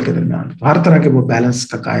सोल के दरमियान। तो हर तरह के वो बैलेंस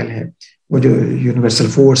का कायल है, वो जो यूनिवर्सल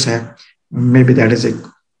फोर्स है, may be that is a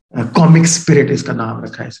comic spirit इसका नाम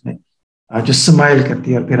रखा है इसने, जो स्माइल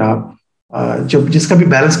करती है। और फिर आप जब जिसका भी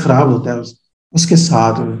बैलेंस खराब होता है उसके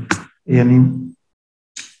साथ, यानी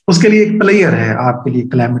उसके लिए एक प्लेयर है, आपके लिए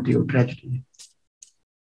कैलेमिटी और ट्रेजेडी है।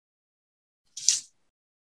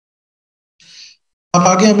 अब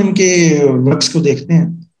आगे हम इनके वर्क्स को देखते हैं,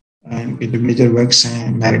 इनके जो मेजर वर्क्स हैं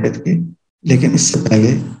मैरिडेथ के। लेकिन इससे पहले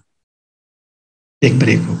एक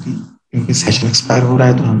ब्रेक होगी क्योंकि सेशन एक्सपायर हो रहा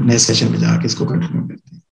है, तो हम नए सेशन में जाके इसको कंटिन्यू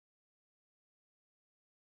करते हैं।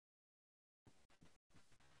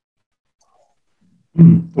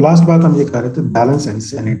 तो लास्ट बात हम ये कर रहे थे बैलेंस एंड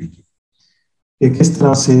सैनिटी की, कि किस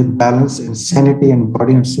तरह से balance and sanity and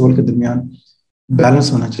body and soul के दरमियान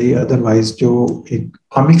बैलेंस होना चाहिए। अदरवाइज जो एक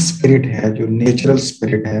कॉमिक स्पिरिट है, जो नेचुरल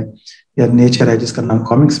स्पिरिट है या नेचर है, जिसका नाम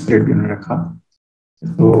कॉमिक स्पिरिट भी उन्होंने रखा,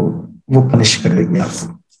 तो वो पनिश करेगी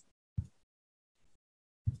आपको।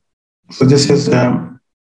 So this is the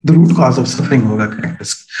root cause of suffering होगा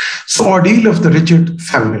characters। So ordeal of the rigid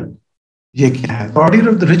femoral, ये क्या है? The ordeal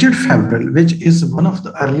of the rigid femoral, which is one of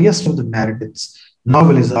the earliest of the Meredith's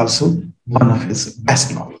novel, is also one of his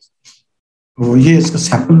best novels। वो ये इसका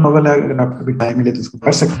sample novel है, अगर आपको कभी टाइम मिले तो इसको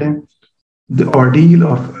पढ़ सकते हैं। The ordeal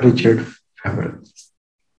of rigid femoral,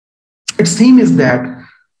 its theme is that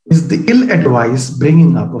is the ill-advised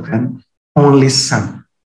bringing up of an only son।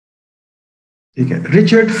 ठीक है,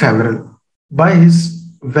 Richard फेवरल by his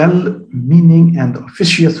well meaning and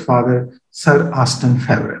ऑफिशियस father sir Austin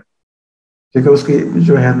फेवरल। ठीक है, उसकी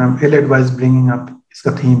जो है ना इल एडवाइस ब्रिंगिंग अप,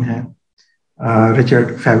 इसका थीम है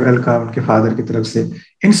रिचर्ड फेवरल का उनके फादर की तरफ से।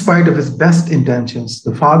 In spite of his best intentions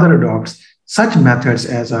the father adopts such methods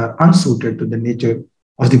as are unsuited to the nature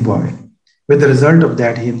of the boy, with the result of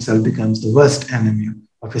that he himself becomes the worst enemy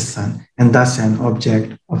of his son and thus an object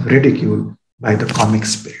of ridicule by the comic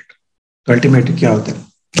spirit। तो ultimately क्या होता है?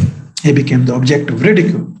 He became the object of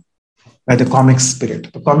ridicule by the comic spirit।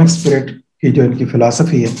 तो comic spirit की जो इनकी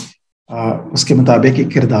philosophy है, उसके मुताबिक ही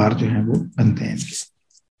किरदार जो है वो बनते हैं इनके।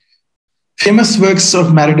 फेमस वर्क्स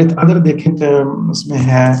ऑफ मैरिडेथ अगर देखें तो उसमें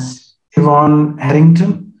है Ivan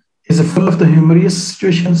Harrington is full of the humorous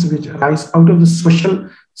situations which arise out of the social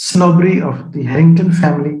snobbery of the Harrington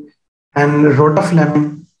family, and Rhoda Fleming,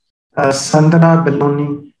 Sandra Belloni,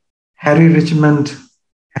 Harry Richmond,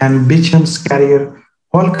 and Beecham's career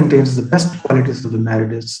all contains the best qualities of the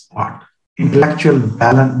Meredith's art: intellectual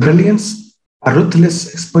balance, brilliance, a ruthless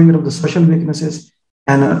exposure of the social weaknesses,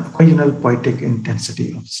 and an occasional poetic intensity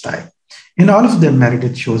of style. In all of them,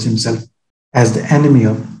 Meredith shows himself as the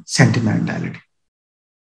enemy of sentimentality।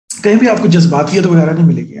 कहीं भी आपको जज्बातियत वगैरह नहीं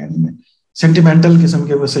मिलेगी में, sentimental किस्म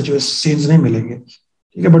के वो सीन्स नहीं मिलेंगे।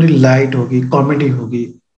 ठीक है, बड़ी लाइट होगी, कॉमेडी होगी,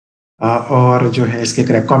 और जो है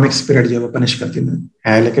इसके कॉमिक स्पिरिट जो है वो पनिश करती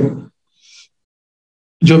है, लेकिन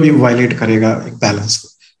जो भी वायलेट करेगा एक बैलेंस को।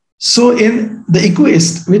 सो in the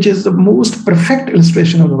इक्विस्ट which is the most perfect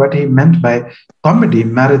illustration of what he meant by comedy,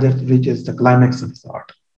 मैरिडेथ which is the climax of his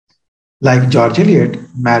art. Like George Eliot,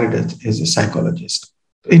 मैरिडेथ is a psychologist.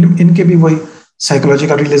 इनके भी वही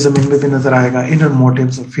साइकोलॉजिकल रियलिज्म इनमें भी नजर आएगा, इनर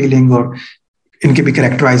मोटिव्स और feeling, और इनकी भी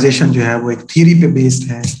कैरेक्टराइजेशन जो है वो एक थ्योरी पे बेस्ड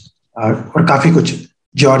है, और काफी कुछ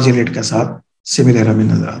जॉर्ज एलियट के साथ सिमिलर हमें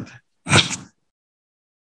नजर आता है।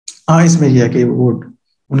 हाँ, इसमें यह है कि वो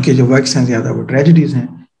उनके जो वर्क्स हैं ज्यादा वो ट्रेजेडीज हैं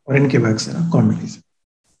और इनके वर्क्स हैं comedies.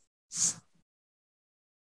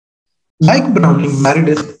 Like browning,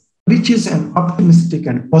 मैरिडेथ preaches an optimistic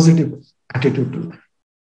and positive attitude to life।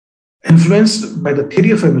 Influenced by the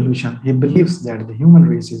theory of evolution, he believes that the human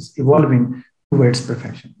race is evolving towards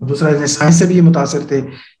perfection। दूसरा, इन्हें साइंस से भी ये मुतासिर थे,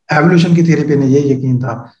 एवोल्यूशन की थ्योरी पे इन्हें ये यकीन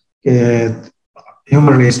था कि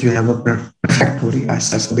ह्यूमन रेस जो है वो परफेक्ट हो रही है,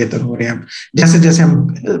 आहिस्ता आहिस्ता बेहतर हो रहे हैं। जैसे जैसे हम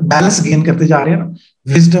बैलेंस गेन करते जा रहे हैं ना,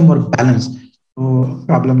 विजडम और बैलेंस, तो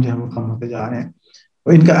प्रॉब्लम जो है वो कम होते जा रहे हैं।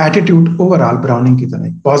 तो इनका एटीट्यूड ओवरऑल ब्राउनिंग की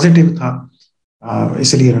तरह पॉजिटिव था,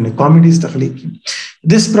 इसलिए उन्होंने कॉमेडीज तख्लीक की।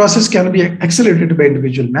 This process can be accelerated by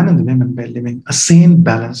individual men and women by living a sane,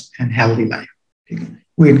 balanced and healthy life। ठीक है,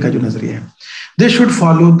 वो इनका जो नजरिया है। They should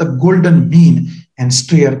follow the golden mean and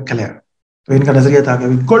steer clear। तो इनका नजरिया था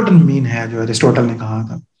कि गोल्डन मीन है, जो एरिस्टोटल ने कहा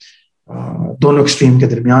था, दोनों एक्सट्रीम के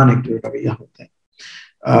दरमियान एक जो रवैया होता है।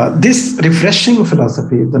 This refreshing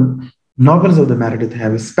philosophy, the novels of the Meredith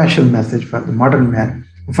have a special message for the modern man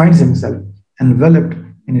who finds himself enveloped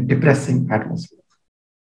in a depressing atmosphere।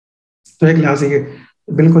 तो एक लिहाज से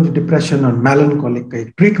बिल्कुल डिप्रेशन और मेलनकोलिक का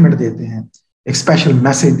एक ट्रीटमेंट देते हैं, एक स्पेशल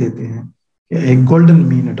मैसेज देते हैं कि एक गोल्डन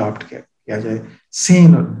मीन अडॉप्ट किया जाए,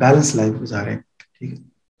 सेन और बैलेंस लाइफ गुजारें। ठीक है,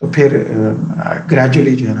 तो फिर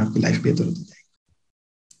ग्रेजुअली जो है ना आपकी लाइफ बेहतर होती जाएगी।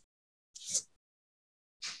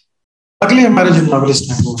 अगले हमारे जो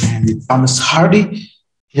नॉवलिस्ट हैं वो हैं थॉमस हार्डी।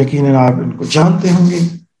 यकीनन आप इनको जानते होंगे,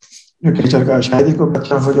 लिटरेचर का शायद ही कोई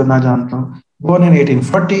बच्चा हो जो ना जानता हो। Born in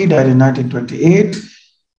 1840, died in 1928.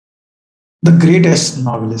 The greatest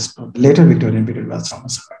novelist of the later Victorian period was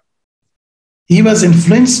Thomas Hardy. He was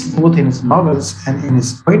influenced both in his novels and in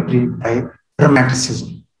his poetry by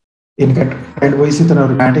Romanticism. इनका ट्रेंड वो इसी तरह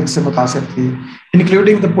रोमांटिक से मुतासिर थी,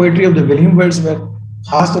 including the poetry of the William Wordsworth.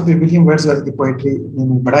 खासतौर पे William Wordsworth की पोइट्री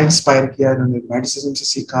ने बड़ा इंस्पायर किया, इन्होंने रोमांटिसिज्म से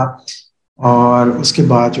सीखा। और उसके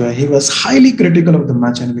बाद जो है he was highly critical of the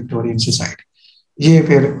much and Victorian society. ये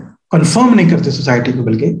फिर कंफर्म नहीं करते सोसाइटी को,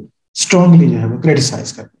 बल्कि स्ट्रांगली जो है वो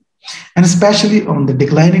क्रिटिसाइज करते, and specially on the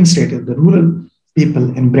declining state of the rural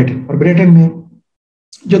people in Britain. और ब्रिटेन में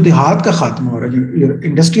जो देहात का खात्मा हो रहा है, जो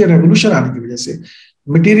इंडस्ट्रियल रेवोल्यूशन आने की वजह से,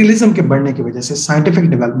 मटेरियलिज्म के बढ़ने की वजह से, साइंटिफिक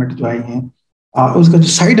डेवलपमेंट जो आई है, उसका जो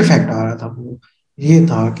साइड इफेक्ट आ रहा था वो ये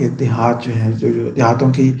था कि देहात जो है, जो देहातों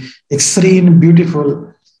की एक सीरीन ब्यूटीफुल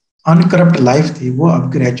अनकरप्ट लाइफ थी, वो अब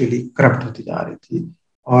ग्रेजुअली करप्ट होती जा रही थी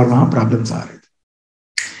और वहां प्रॉब्लम्स आ रहे थे।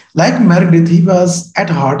 Like Meredith, he was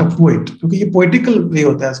at heart a poet, क्योंकि ये पोएटिकल वे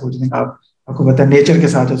होता है सोचने का। आपको पता है, नेचर के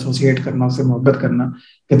साथ एसोसिएट करना, उससे मोहब्बत करना,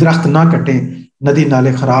 कि दरख्त ना कटे, नदी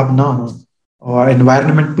नाले खराब ना हो और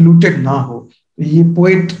एनवायरनमेंट पोल्यूटेड ना हो। तो ये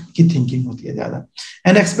पोएट की थिंकिंग होती है ज्यादा।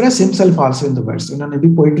 And express himself also in the words, उन्होंने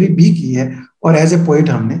भी पोएट्री भी की है और एज ए पोएट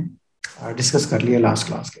हमने डिस्कस कर लिया लास्ट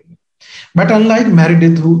क्लास के लिए। But unlike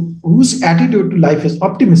Meredith, whose attitude to life is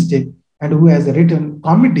optimistic and who has written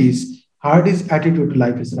comedies, Hardy's attitude to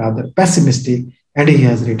life is rather pessimistic and he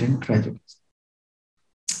has written tragedies.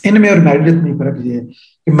 इनमें और Meredith में फर्क ये है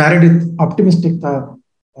कि मेरेडिथ ऑप्टिमिस्टिक था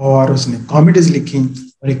और उसने कॉमेडीज लिखी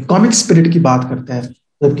और एक कॉमिक स्पिरिट की बात करता है,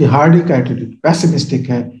 जबकि हार्डी का एटीट्यूड पेसिमिस्टिक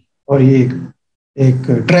है और ये एक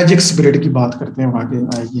ट्रेजिक स्पिरिट की बात करते हैं। वहां के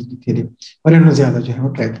आएगी थ्योरी और इन्होंने ज्यादा जो है वो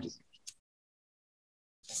ट्रेजेडी,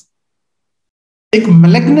 एक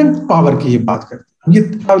मैलिग्नेंट पावर की ये बात करते हैं। ये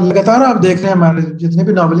लगातार आप देख रहे हैं हमारे जितने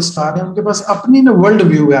भी नॉवेलिस्ट आ रहे हैं उनके पास अपनी ना वर्ल्ड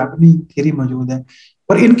व्यू है, अपनी थ्योरी मौजूद है,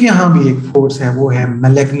 और इनके यहाँ भी एक फोर्स है, वो है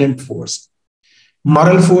मैलिग्नेंट फोर्स।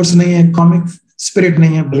 मॉरल फोर्स नहीं है, कॉमिक स्पिरिट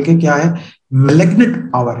नहीं है, बल्कि क्या है, मैलिग्नेंट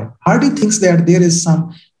पावर है। Hardy thinks that there is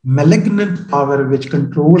some malignant power which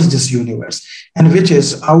controls this universe and which is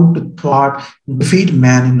out to thwart defeat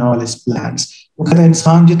man in all his plans. वो कहता है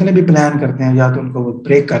इंसान जितने भी प्लान करते हैं या तो उनको वो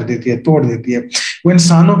ब्रेक कर देती है, तोड़ देती है। वो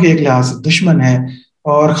इंसानों के एक लिहाज से दुश्मन है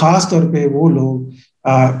और खास तौर पे वो लोग,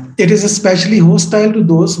 it is especially hostile to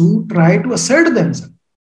those who try to assert themselves.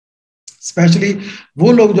 Specially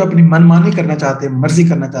वो लोग जो अपनी मनमानी करना चाहते हैं, मर्जी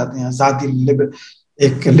करना चाहते हैं, आजादी,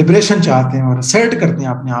 एक लिबरेशन चाहते हैं और असर्ट करते हैं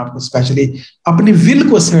अपने आप को, स्पेशली अपनी विल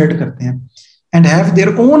को असर्ट करते हैं, and have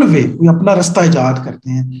their own way, कोई अपना रास्ता इजाद करते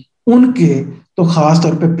हैं, उनके तो खास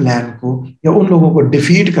तौर पे प्लान को या उन लोगों को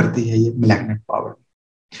डिफीट करती है ये malignant power.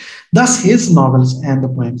 Thus his novels and the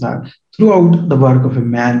poems are throughout the work of a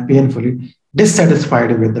man painfully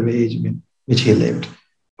dissatisfied with the age in which he lived.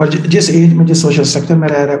 और जिस एज में जिस सोशल स्ट्रक्चर में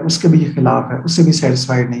रह रहा है उसके भी खिलाफ है, उससे भी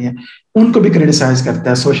सेटिस्फाइड नहीं है, उनको भी क्रिटिसाइज करता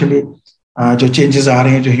है। सोशली जो चेंजेस आ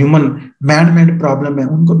रहे हैं, जो ह्यूमन मैन मेड प्रॉब्लम है,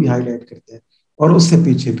 उनको भी हाईलाइट करता है। और उससे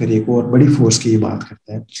पीछे फिर एक और बड़ी फोर्स की बात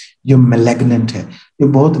करता है जो मैलिग्नेंट है, जो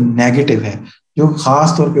बहुत नेगेटिव है, जो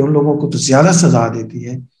खास तौर पे उन लोगों को तो ज्यादा सजा देती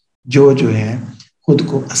है जो है खुद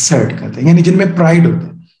को असर्ट करते हैं, यानी जिनमें प्राइड होता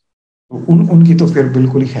है, तो उनकी तो फिर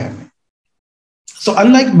बिल्कुल ही खैर नहीं। So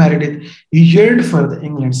unlike Meredith, he yearned for the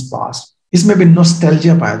England's past. इसमें भी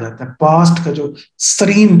नॉस्टैल्जिया पाया जाता है, पास्ट का जो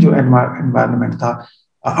सरीन जो एनवायरनमेंट था,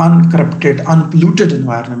 अनकरप्टेड अनपोल्यूटेड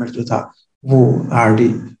एनवायरनमेंट जो था, वो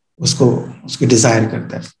हार्डी उसकी डिजायर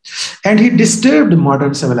करता है। And he disturbed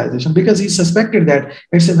modern civilisation because he suspected that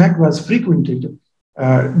its effect was frequented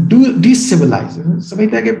डिसिविलाइज।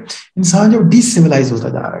 समझते हैं कि इंसान जब डिसिविलाइज होता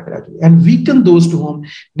जा रहा है gradually, and weaken those two home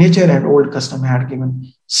nature and old custom had given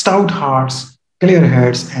stout hearts, clear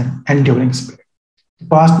heads and enduring spirit.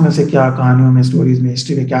 Past में से क्या कहानियों में, स्टोरीज में,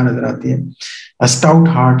 हिस्ट्री में क्या नजर आती है, stout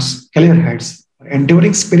hearts, clear heads,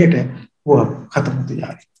 enduring spirit है, वो अब खत्म होती जा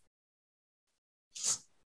रही है।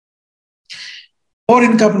 और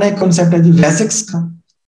इनका अपना एक कॉन्सेप्ट है जी वेजिक्स का,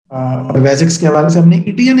 और वेजिक्स के हवाले से हमने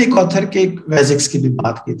इंडियन एक ऑथर के एक वेजिक्स की भी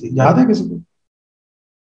बात की थी, याद है किसी को?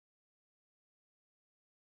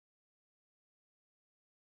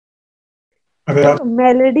 अगर आप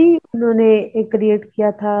मेलेडी उन्होंने एक क्रिएट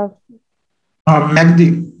किया था, हाँ मैगदी,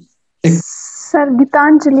 sir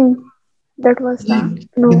Geetanjali, that was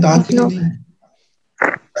Geetanjali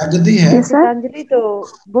मैगदी है। गीतांजलि तो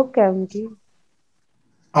बुक है उनकी।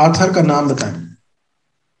 ऑथर का नाम बताएं,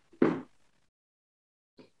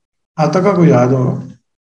 ऑथर का कोई याद हो?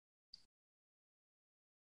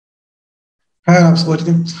 खैर आप सोच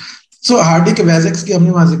रहे। सो हार्डी के वेजिक्स की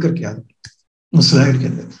हमने वहां जिक्र किया था, उस स्लाइड के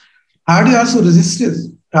अंदर। Hardy also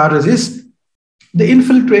resist the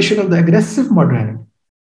infiltration of the aggressive modernity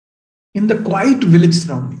in the quiet village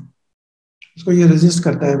surrounding. उसको ये रेजिस्ट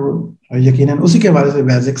करता है वो यकीनन उसी के हवाले से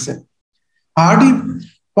बेसिक्स है। Hardy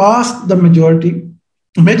passed the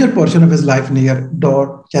major portion of his life near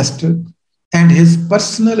Dorchester, and his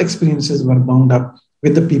personal experiences were bound up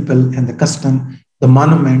with the people and the custom, the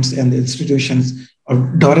monuments and the institutions of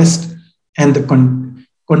Dorset and the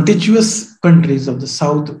contiguous countries of the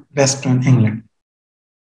southwestern England,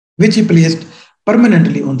 which he placed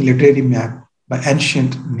permanently on the literary map by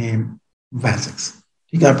ancient name Wessex.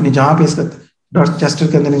 ठीक है, अपनी जहाँ पे इसका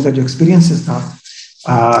Dorchester के अंदर इनका जो एक्सपीरियंसेस था,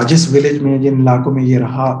 जिस विलेज में जिन इलाकों में ये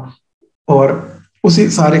रहा, और उसी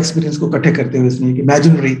सारे एक्सपीरियंस को इकट्ठे करते हुए इसने एक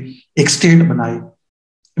इमेजिनरी एक स्टेट बनाई,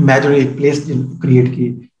 इमेजिनरी एक प्लेस क्रिएट की,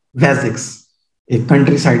 वेसेक्स एक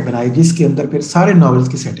कंट्री साइड बनाई, जिसके अंदर फिर सारे नॉवेल्स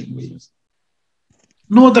की सेटिंग हुई है।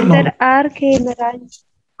 No other novel. आर के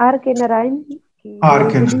Narayan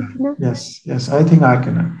yes I think are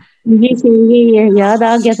के नारायण, ये याद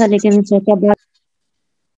आ गया था लेकिन सोचा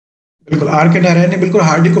बिल्कुल आर के नारायण ने बिल्कुल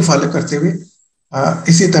हार्डी को फॉलो करते हुए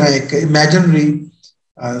इसी तरह एक इमेजिनरी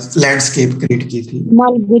लैंडस्केप क्रिएट की थी।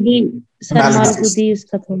 मालगुदी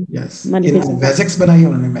उसका था। यस, वेसेक्स बनाई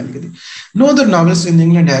उन्होंने Malgudi. No other novelist in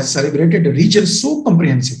England has celebrated the reason so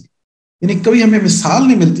comprehensively. यानी कभी हमें मिसाल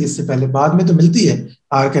नहीं मिलती इससे पहले, बाद में तो मिलती है,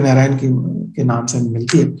 आर के नारायण के नाम से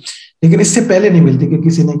मिलती है, लेकिन इससे पहले नहीं मिलती कि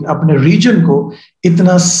किसी ने अपने रीजन को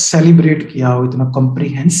इतना सेलिब्रेट किया हो, इतना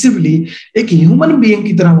कॉम्प्रिहेंसिवली एक ह्यूमन बीइंग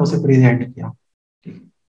की तरह उसे प्रेजेंट किया,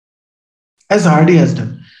 as Hardy has done.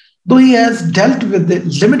 Though he has dealt with the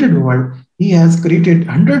limited world, he has created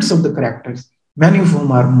hundreds of the characters, many of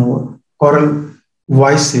whom are more choral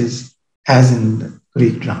voices, as in the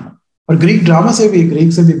Greek drama. और Greek drama से भी,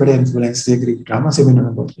 Greek से भी बड़े influence थे, Greek drama से भी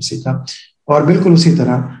इन्होंने बहुत कुछ सीखा, और बिल्कुल उसी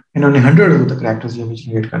तरह इन्होंने हंड्रेड ऑफ द कैरेक्टर्स जो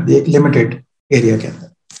जनरेट कर दिए एक लिमिटेड एरिया के अंदर।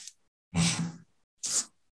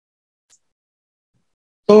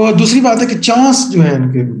 तो दूसरी बात है कि चांस जो है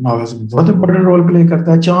इनके नॉवेल्स में बहुत इंपॉर्टेंट रोल प्ले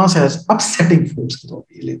करता है। चांस हैज अपसेटिंग फोर्स के तौर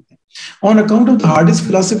पे लेते हैं on account of the Hardy's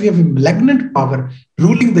philosophy of मैग्नेंट power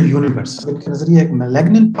ruling the universe. इनके नजरिए एक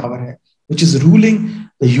मैग्नेंट पावर है which is ruling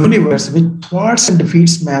the universe, which thwarts and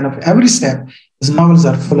defeats man of every step. His novels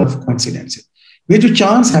are full of coincidences. ये जो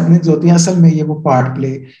chance happenings होती हैं असल में ये वो पार्ट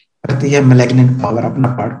प्ले करती है, मैग्नेंट पावर अपना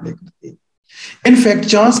पार्ट प्ले करती है। इनफैक्ट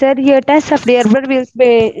चांस सर ये टेस्ट ऑफ डेयरबर्विल्स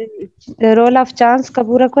में रोल ऑफ चांस का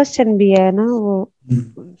पूरा क्वेश्चन भी है ना, वो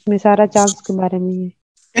उसमें सारा चांस के बारे में है।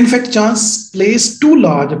 In fact chance place to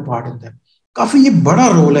large a part in that. काफी ये बड़ा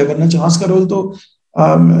रोल है, वरना चांस का रोल तो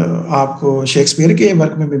आपको शेक्सपियर के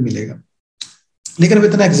वर्क में भी मिलेगा, लेकिन वो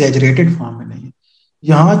इतना एग्जैजरेटेड फॉर्म में नहीं है।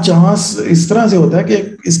 यहाँ चांस इस तरह से होता है कि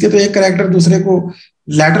इसके तो एक कैरेक्टर दूसरे को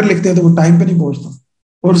लेटर लिखते हैं तो वो टाइम पे नहीं पहुंचता,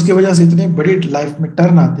 और उसकी वजह से इतनी बड़ी लाइफ में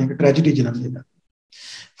टर्न आते हैं कि ट्रेजेडी जन्म ले जाती है।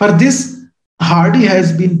 For this Hardy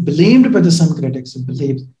has been blamed by the some critics who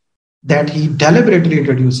believe that he deliberately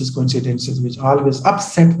introduces coincidences which always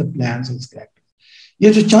upset the plans of his character. ये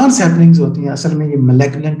जो चांस हैपनिंग्स होती हैं असल में ये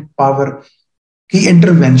मैग्नेंट पावर की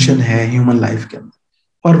इंटरवेंशन है ह्यूमन लाइफ के अंदर,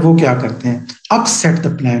 और वो क्या करते हैं, upset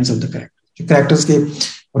the plans of the character. जो कैरेक्टर्स के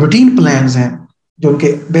रूटीन प्लान्स हैं, जो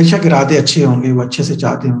उनके बेशक इरादे अच्छे होंगे, वो अच्छे से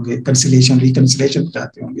चाहते होंगे, कंसिलिएशन रिकंसिलिएशन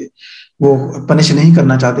चाहते होंगे, वो पनिश नहीं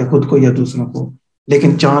करना चाहते खुद को या दूसरों को,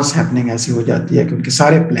 लेकिन चांस हैपनिंग ऐसी हो जाती है कि उनके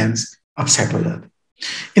सारे प्लान्स अपसेट हो जाते हैं।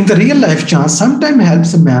 In the real life chance sometime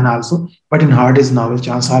helps a man also, but in Hardy's novel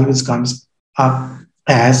chance always comes up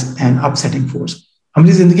as an upsetting force.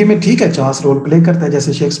 हमारी जिंदगी में ठीक है चांस रोल प्ले करता है,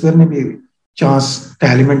 जैसे शेक्सपियर ने भी चांस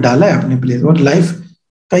का एलिमेंट डाला है अपने प्ले, और लाइफ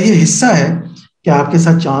का ये हिस्सा है कि आपके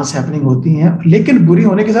साथ चांस हैपनिंग होती हैं, लेकिन बुरी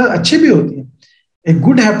होने के साथ अच्छी भी होती हैं, एक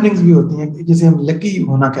गुड हैपनिंग्स भी होती हैं जिसे हम लकी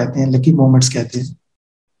होना कहते हैं, लकी मोमेंट्स कहते हैं।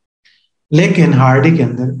 लेकिन हार्डी के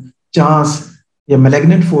अंदर चांस या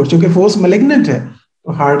मैलिग्नेंट फोर्स, क्योंकि फोर्स मैलिग्नेंट है,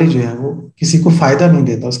 तो हार्डी जो है वो किसी को फायदा नहीं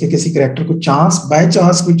देता, उसके किसी कैरेक्टर को चांस बाय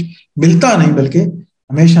चांस कुछ मिलता नहीं, बल्कि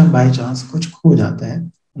हमेशा बाय चांस कुछ खो जाता है,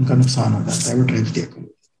 उनका नुकसान हो जाता है, वो ट्रेजेडी है।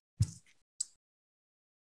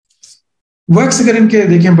 वर्क्स अगर इनके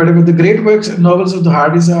देखें बड़े बड़े great works novels of the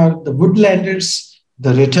Hardy's are the वुडलैंडर्स,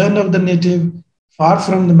 the return of the native, far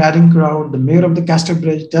from the madding crowd, the mayor of the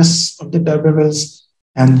Casterbridge, test of the डर्बरविल्स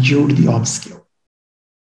and जूड the obscure.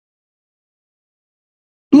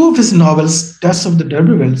 Two of his novels, test of the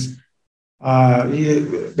डर्बरविल्स, ये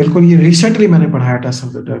बिल्कुल ये recently मैंने पढ़ा है, test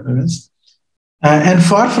of the डर्बरविल्स and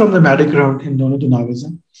far from the madding crowd, इन दोनों जो novels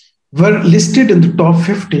हैं वर listed in the top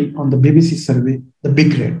 50 on the BBC survey the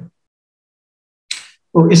big red.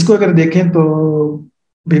 तो इसको अगर देखें तो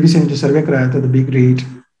BBC ने जो सर्वे कराया था द बिग रीड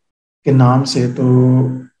के नाम से, तो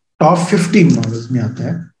टॉप 15 नॉवेल्स में आता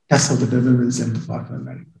है Tess of the D'Urbervilles and the Far From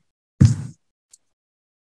America.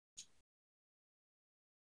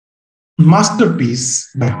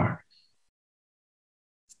 Masterpiece by Heart.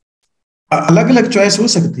 अलग अलग चॉइस हो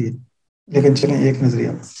सकती है, लेकिन चलें एक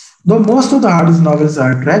नजरिया. Though most of the Hardy's novels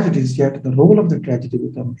are tragedies, yet the role of the tragedy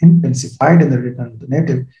become intensified in the return of the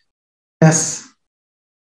native Tess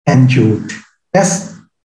and Jude. Tess,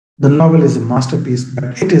 the novel, is a masterpiece,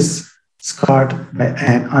 but it is scarred by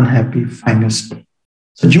an unhappy final story.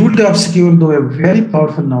 So Jude the Obscure, though a very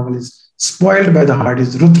powerful novel, is spoiled by the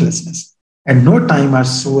Hardy's ruthlessness. At no time are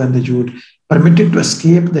Sue and the Jude permitted to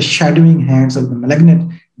escape the shadowing hands of the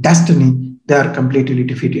malignant destiny. They are completely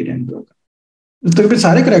defeated and broken. तकरीबन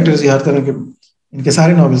सारे characters हर तरह के इनके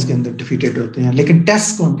सारे novels के अंदर defeated होते हैं, लेकिन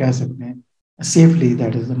टेस को हम कह सकते हैं safely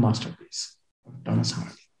that is the masterpiece of Thomas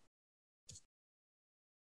Hardy.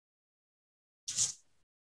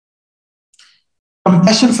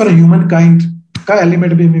 Compassion for human kind का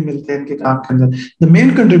एलिमेंट भी हमें मिलते हैं इनके काम के अंदर. The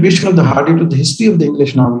main contribution of the Hardy to the history of the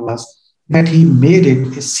English novel was that he made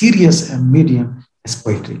it a serious medium as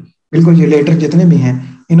poetry. बिल्कुल ये लेटर जितने भी हैं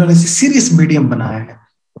इन्होंने सीरियस मीडियम बनाया है.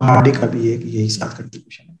 हार्डी का भी एक यही साथ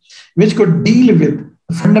कंट्रीब्यूशन है, which could deal with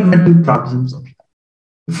the fundamental problems of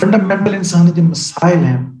life. Fundamental इंसानी जो मसाइल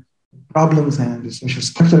हैं, प्रॉब्लम्स हैं, जो सोशल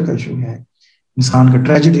स्ट्रक्चर का इशू है, इंसान का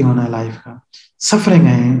ट्रेजेडी होना है, लाइफ का सफरिंग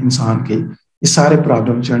है इंसान की, ये सारे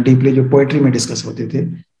प्रॉब्लम जो डीपली जो पोएट्री में डिस्कस होते थे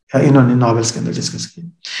इन्होंने नॉवेल्स के अंदर डिस्कस किए.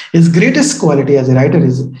 His greatest quality as a writer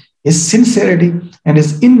is his sincerity and his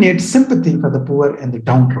innate sympathy for the poor and the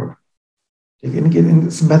downtrodden. इनकी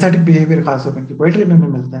मैथेटिक बिहेवियर खासतौर पर इनकी पोएट्री में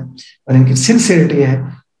मिलता है, और इनकी सिंसियरिटी है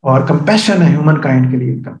और कंपैशन है ह्यूमन काइंड के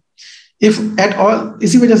लिए इनका. इफ एट ऑल,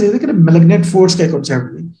 इसी वजह से देखिए मैलिग्नेंट फोर्स का कॉन्सेप्ट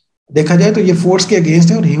भी देखा जाए तो ये फोर्स के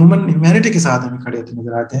अगेंस्ट है और ह्यूमैनिटी के साथ हमें खड़े होते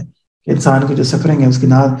नजर आते हैं कि इंसान की जो सफरिंग है उसकी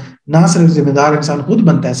ना सिर्फ जिम्मेदार इंसान खुद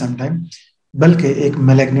बनता है समटाइम, बल्कि एक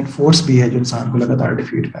मैलिग्नेंट फोर्स भी है जो इंसान को लगातार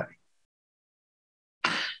डिफीट कर रही है.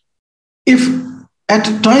 If at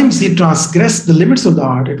times he transgressed the limits of the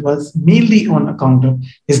art, it was mainly on account of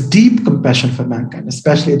his deep compassion for mankind,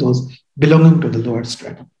 especially those belonging to the lower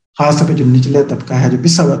stratum. खासतौर पे जो निचले तबका है, जो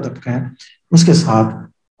पिसा हुआ तबका है, उसके साथ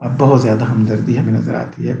बहुत ज्यादा हमदर्दी हमें नजर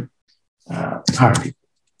आती है हार्डी.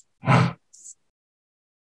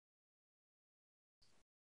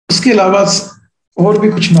 उसके अलावा और भी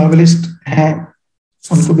कुछ नॉवेलिस्ट हैं,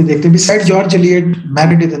 उनको भी देखते हैं. Besides George Eliot,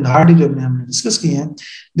 Meredith and Hardy जो हमने डिस्कस किए हैं,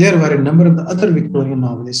 there were a number of the other Victorian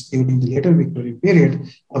novelists during the later Victorian period.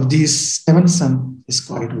 Of these, Stevenson is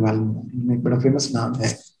quite well known. इनमें एक बड़ा फेमस नाम है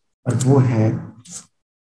और वो है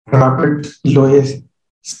Robert Louis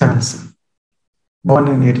Stevenson. Born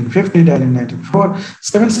in 1850, died in 1904.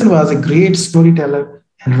 Stevenson was a great storyteller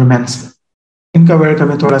and romancer. इनका work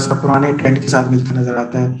हमें थोड़ा सा पुराने ट्रेंड के साथ मिलता नजर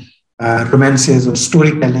आता है, रोमांसेस और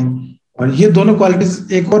स्टोरी टेलिंग, और ये दोनों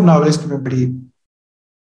क्वालिटीज एक और नॉवेलिस्ट में बड़ी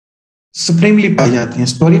सुप्रीमली पाई जाती हैं,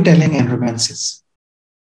 स्टोरी टेलिंग एंड रोमांसेस.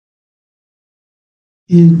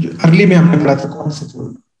 ये जो अर्ली में हमने पढ़ा था कौन से तो,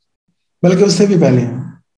 बल्कि उससे भी पहले हैं.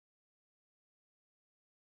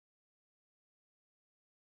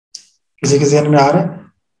 किसी के ज़हन में आ रहा है?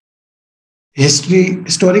 हिस्ट्री,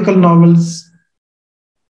 हिस्टोरिकल नॉवेल्स,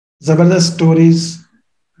 जबरदस्त stories,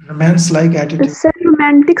 romance like attitude. Sir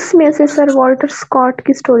Romantics में से सर वॉल्टर स्कॉट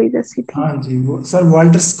की स्टोरी जैसी थी. हाँ जी, वो सर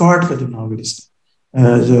वॉल्टर स्कॉट का जो नॉवेलिस्ट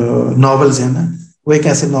जो नॉवेल्स है ना, वो एक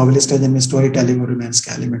ऐसे नॉवेलिस्ट है जिनमें स्टोरी टेलिंग और रोमांस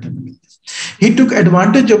का एलिमेंट हमें मिलते हैं. He took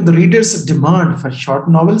advantage of the readers' demand for short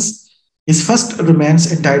novels. His first romance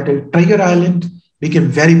entitled Treasure Island became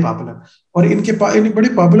very popular. और इनके बड़ी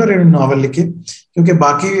पॉपुलर नॉवल लिखे, क्योंकि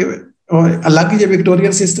बाकी और अलग जो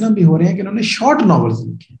विक्टोरियन इस तरह भी हो रहे हैं कि उन्होंने शॉर्ट नॉवेल्स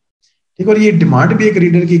लिखे. ठीक, और ये डिमांड भी एक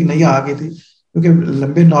रीडर की एक नई आ गई थी, क्योंकि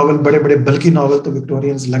लंबे नॉवल, बड़े बड़े बल्कि नॉवल तो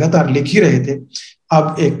विक्टोरियंस लगातार लिख ही रहे थे.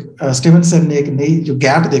 अब एक स्टीवनसन ने एक नई जो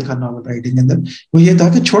गैप देखा नॉवल राइटिंग के अंदर, वो ये था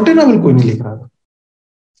कि छोटे नॉवल कोई नहीं लिख रहा था,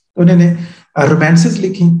 तो उन्होंने रोमांसेस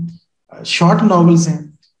लिखी, शॉर्ट नॉवेल्स हैं,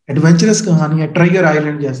 एडवेंचरस कहानियां, ट्रेजर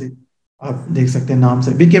आइलैंड जैसे आप देख सकते हैं नाम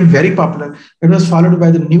से, became very popular. It was followed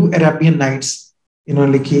by the new Arabian nights.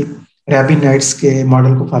 इन्होंने लिखी अरेबियन नाइट्स के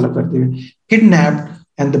मॉडल को फॉलो करते हुए kidnapped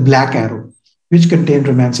and the black arrow, which contain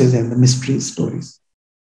romances and the mystery stories.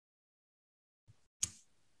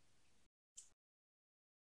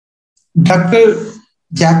 Dr.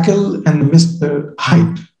 Jekyll and Mr.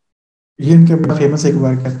 Hyde, ये इनके बड़ा famous एक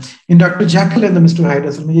वर्क है. In doctor jackal and mister hide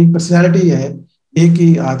असल में एक पर्सनैलिटी है, एक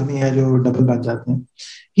ही आदमी है जो डबल बन जाते हैं.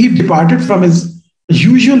 He departed from his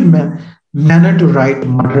usual manner to write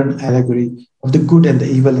modern allegory of the good and the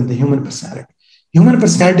evil in the human personality. Human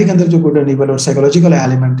personality के अंदर जो good and evil और psychological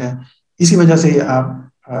element है, इसी वजह से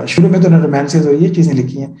आप शुरू में तो रोमांसेस और ये चीजें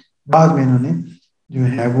लिखी हैं, बाद में इन्होंने जो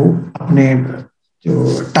है वो अपने जो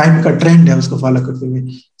टाइम का ट्रेंड है उसको फॉलो करते हुए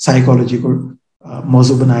साइकोलॉजी को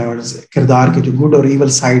मौजू बनाया और किरदार के जो गुड और इवल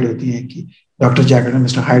साइड होती है कि डॉक्टर जैकब और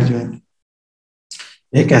मिस्टर हाइड जो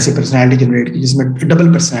है एक ऐसी पर्सनैलिटी जनरेट की जिसमें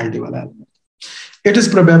डबल पर्सनैलिटी वाला है. It is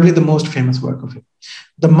probably the most famous work of it.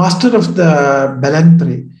 The master of the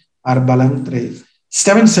Balantre,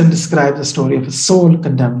 Stevenson describes the story of a soul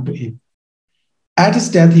condemned to evil. At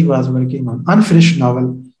his death, he was working on unfinished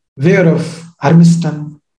novel, Ware of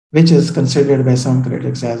Hermiston, which is considered by some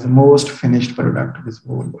critics as the most finished product of his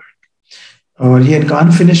whole work. और ये इनका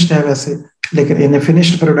unfinished है वैसे, लेकिन इन्हें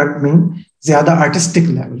finished product में ज्यादा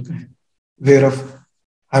artistic level का है, Ware of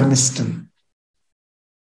Hermiston.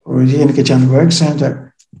 और ये इनके चंद वर्क्स हैं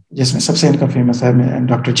जिसमें सबसे इनका फेमस है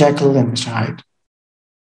doctor jackal and mister hide.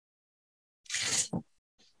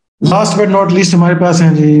 Last but not least हमारे पास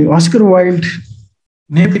है जी ऑस्कर वाइल्ड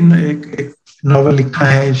ने भी एक नॉवल लिखा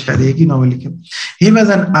है, शायद एक ही नॉवल लिखा. He was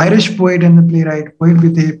an Irish poet and playwright. Poet भी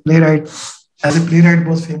थे, प्लेराइट. एज ए प्लेराइट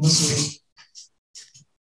बहुत फेमस हुए,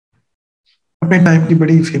 अपने टाइम की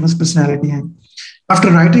बड़ी फेमस पर्सनैलिटी है.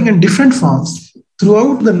 After writing in different forms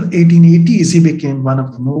throughout the 1880s, he became one of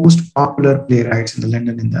the most popular playwrights in the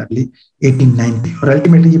London in the early 1890s. और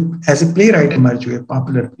ultimately, as a playwright, emerged हुए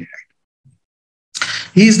popular playwright.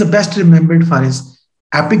 He is the best remembered for his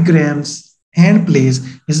epigrams and plays.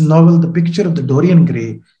 His novel, The Picture of the Dorian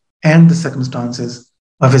Gray, and the circumstances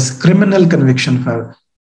of his criminal conviction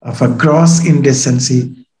for gross indecency,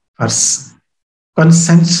 for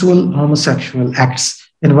consensual homosexual acts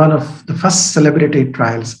in one of the first celebrated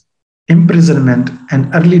trials, imprisonment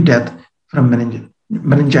and early death from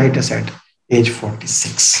meningitis at age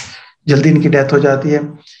 46. जल्दी इनकी death हो जाती है.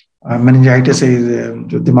 meningitis से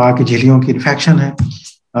जो दिमाग की झिल्लियों की इन्फेक्शन है,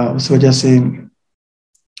 उस वजह से.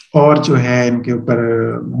 और जो है इनके ऊपर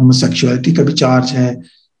होमोसेक्सुअलिटी का भी चार्ज है,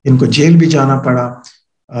 इनको जेल भी जाना पड़ा.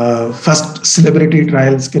 फर्स्ट सेलिब्रिटी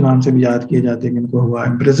ट्रायल्स के नाम से भी याद किए जाते हैं. इनको हुआ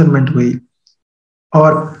इम्प्रिजनमेंट हुई.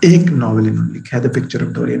 और एक नॉवल इन्होंने लिखा है, the picture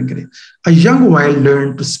of Dorian Gray. A young wild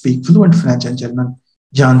learn to speak fluent French and German.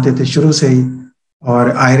 जानते थे शुरू से ही.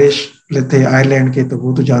 और आयरिश थे आयरलैंड के, तो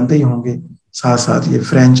वो तो जानते ही होंगे. साथ साथ ये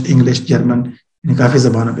फ्रेंच, इंग्लिश, जर्मन, इन काफी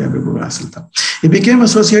जबानों पे अभी हासिल था. He became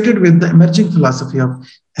associated with the emerging philosophy of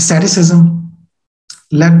asceticism,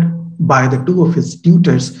 led by the two of his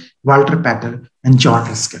tutors, Walter Pater and John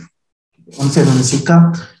Ruskin. उनसे इन्होंने सीखा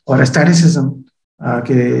और asceticism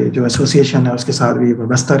के जो एसोसिएशन है उसके साथ भी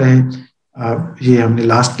वाबस्ता रहे. ये हमने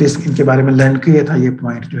लास्ट क्लास इनके बारे में लर्न किया था, ये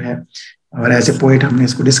पॉइंट जो है, और एज ए पोएट हमने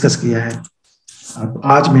इसको डिस्कस किया है.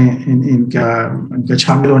 आज में इनका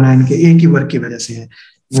शामिल होना इनके एक ही वर्क की वजह से है,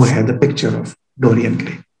 वो है the picture of Dorian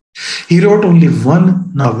Gray. He wrote only one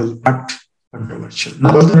novel but controversial.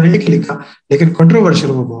 Novel तो उन्होंने एक लिखा लेकिन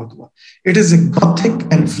कंट्रोवर्शियल वो बहुत हुआ. It is a Gothic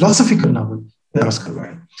and philosophical novel bye Oscar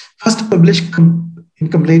Wilde, first published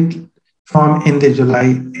incomplete from in the July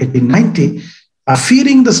 1890.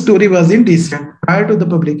 Fearing the story was indecent prior to the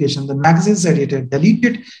publication, the magazine's editor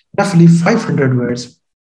deleted roughly 500 words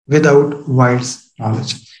without Wilde's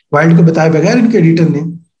knowledge. Wilde को बताए बगैर इनके editor ने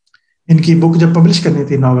इनकी book जब publish करनी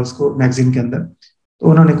थी novels को मैगजीन के अंदर, तो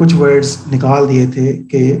उन्होंने कुछ वर्ड्स निकाल दिए थे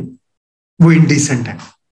कि वो इंडिसेंट है.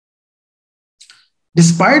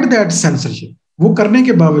 Despite that censorship, वो करने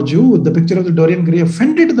के बावजूद The Picture of the Dorian Gray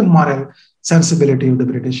offended the moral sensibility of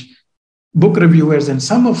the British book reviewers, and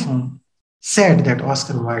some of whom said that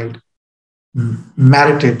Oscar Wilde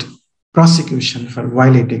merited prosecution for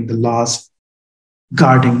violating the laws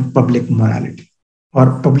guarding public morality.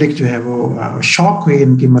 और public जो है वो shock हुई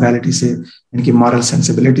इनकी morality से, इनकी moral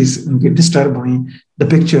sensibilities उनकी disturb हुई. The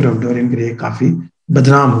picture of Dorian Gray काफी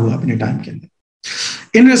बदनाम हुआ अपने टाइम के अंदर.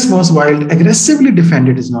 In response wild aggressively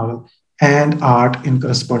defended his novel and art in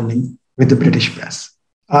corresponding with the British press.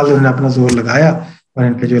 आज उन्होंने अपना जोर लगाया और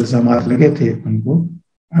इन पे जो इल्जाम लगे थे उनको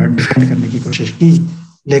डिफेंड करने की कोशिश की,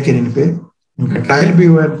 लेकिन इन पे इनका ट्रायल भी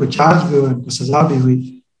हुआ, इनको चार्ज भी हुआ, इनको सजा भी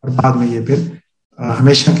हुई. और बाद में ये फिर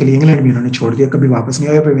हमेशा के लिए इंग्लैंड भी इन्होंने छोड़ दिया, कभी वापस नहीं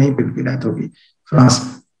आया. फिर वहीं पे उनकी डेथ होगी फ्रांस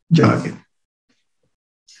जाके.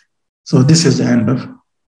 So this is the end of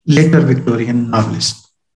later Victorian novelist.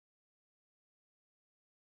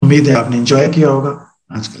 उम्मीद है आपने एंजॉय किया होगा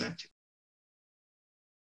आज का लेक्चर.